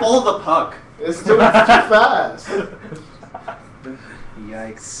 You can't follow the puck. It's too fast.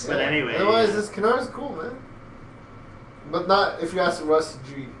 Yikes. But anyway, Otherwise, this Kenora's cool, man. But not if you ask Russ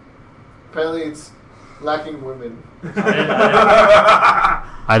G. Apparently, it's lacking women.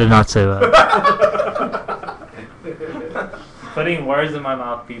 I did not say that. Putting words in my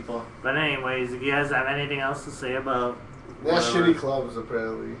mouth, people. But anyways, if you guys have anything else to say about, They have whatever. shitty clubs,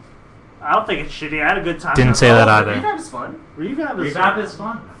 apparently. I don't think it's shitty. I had a good time. Didn't say that either. Revamp is fun. Revamp is Revamp is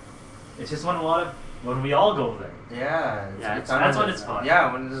fun. It's just when we all go there. Yeah. It's Yeah, a good it's- time. that's when it's fun.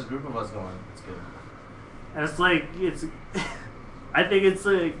 Yeah, when there's a group of us going, it's good. And it's like it's. I think it's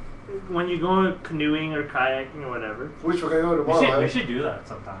like when you go canoeing or kayaking or whatever. Which we're gonna go We tomorrow. should, we right? should do that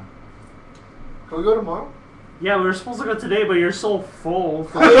sometime. Can we go tomorrow? Yeah, we were supposed to go today, but you're so full.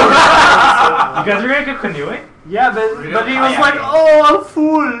 You guys are gonna go canoeing? Yeah, but We're he gonna was like, kayaking. "Oh, I'm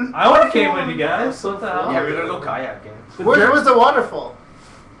full." I would have came with you guys. What the hell? Yeah, we're gonna go kayaking. Where's the waterfall?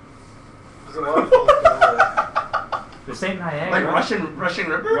 There's a waterfall in Canada. The St. Niagara. Like Russian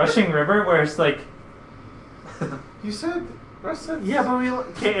River? Rushing River, where it's like. You said. Russ said. Yeah, but we.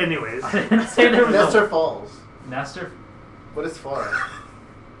 Okay, anyways. I didn't say there was Nestor a. Falls. Nestor. But it's far.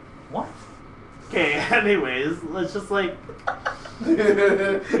 What? Okay, anyways, let's just like.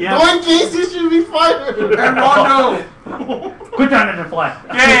 Going Casey should be fired. And Rondo! Quit trying to deflect.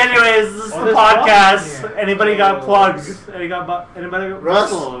 Okay, anyways, this is Oh, the there's podcast. plugs here. Anybody got plugs? Anybody got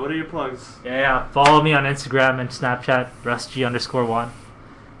Russ? Russell, what are your plugs? Yeah. Follow me on Instagram and Snapchat, RustG_1.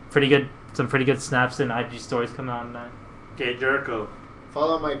 Pretty good. Some pretty good snaps and IG stories coming on tonight. Okay, Jericho.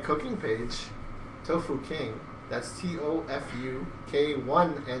 Follow my cooking page, Tofu King. That's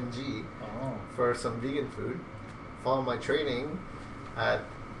TOFUK1NG Oh. for some vegan food. Follow my training at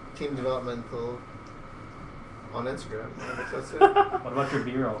Team Developmental on Instagram. I guess that's it. What about your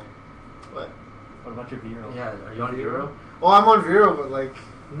B-roll? What? What about your B-roll? Yeah, are you on Vero? Well, I'm on Vero, but like,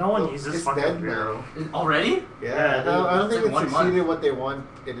 No one well, uses it's fucking dead Vero. now. Already? Yeah, Yeah, I don't it's think like it 1 succeeded month. what they want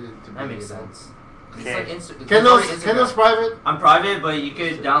it to be. That makes you know. sense. It's Okay. like Instagram. Kendall's private. I'm private, but you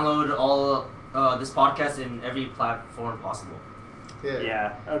could download all this podcast in every platform possible. Yeah.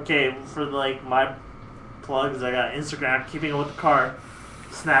 Yeah. Okay, for like my plugs, I got Instagram, Keeping It With the Car,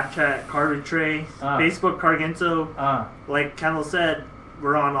 Snapchat, Car Retray, Facebook, Cargento. Like Kendall said,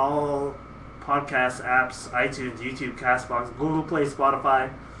 we're on all podcast apps, iTunes, YouTube, Castbox, Google Play, Spotify.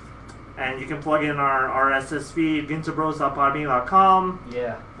 And you can plug in our RSS feed, ginterbros.podbean.com.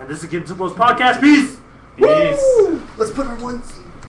 Yeah. And this is Ginter Bros Podcast. Peace! Peace. Let's put our ones.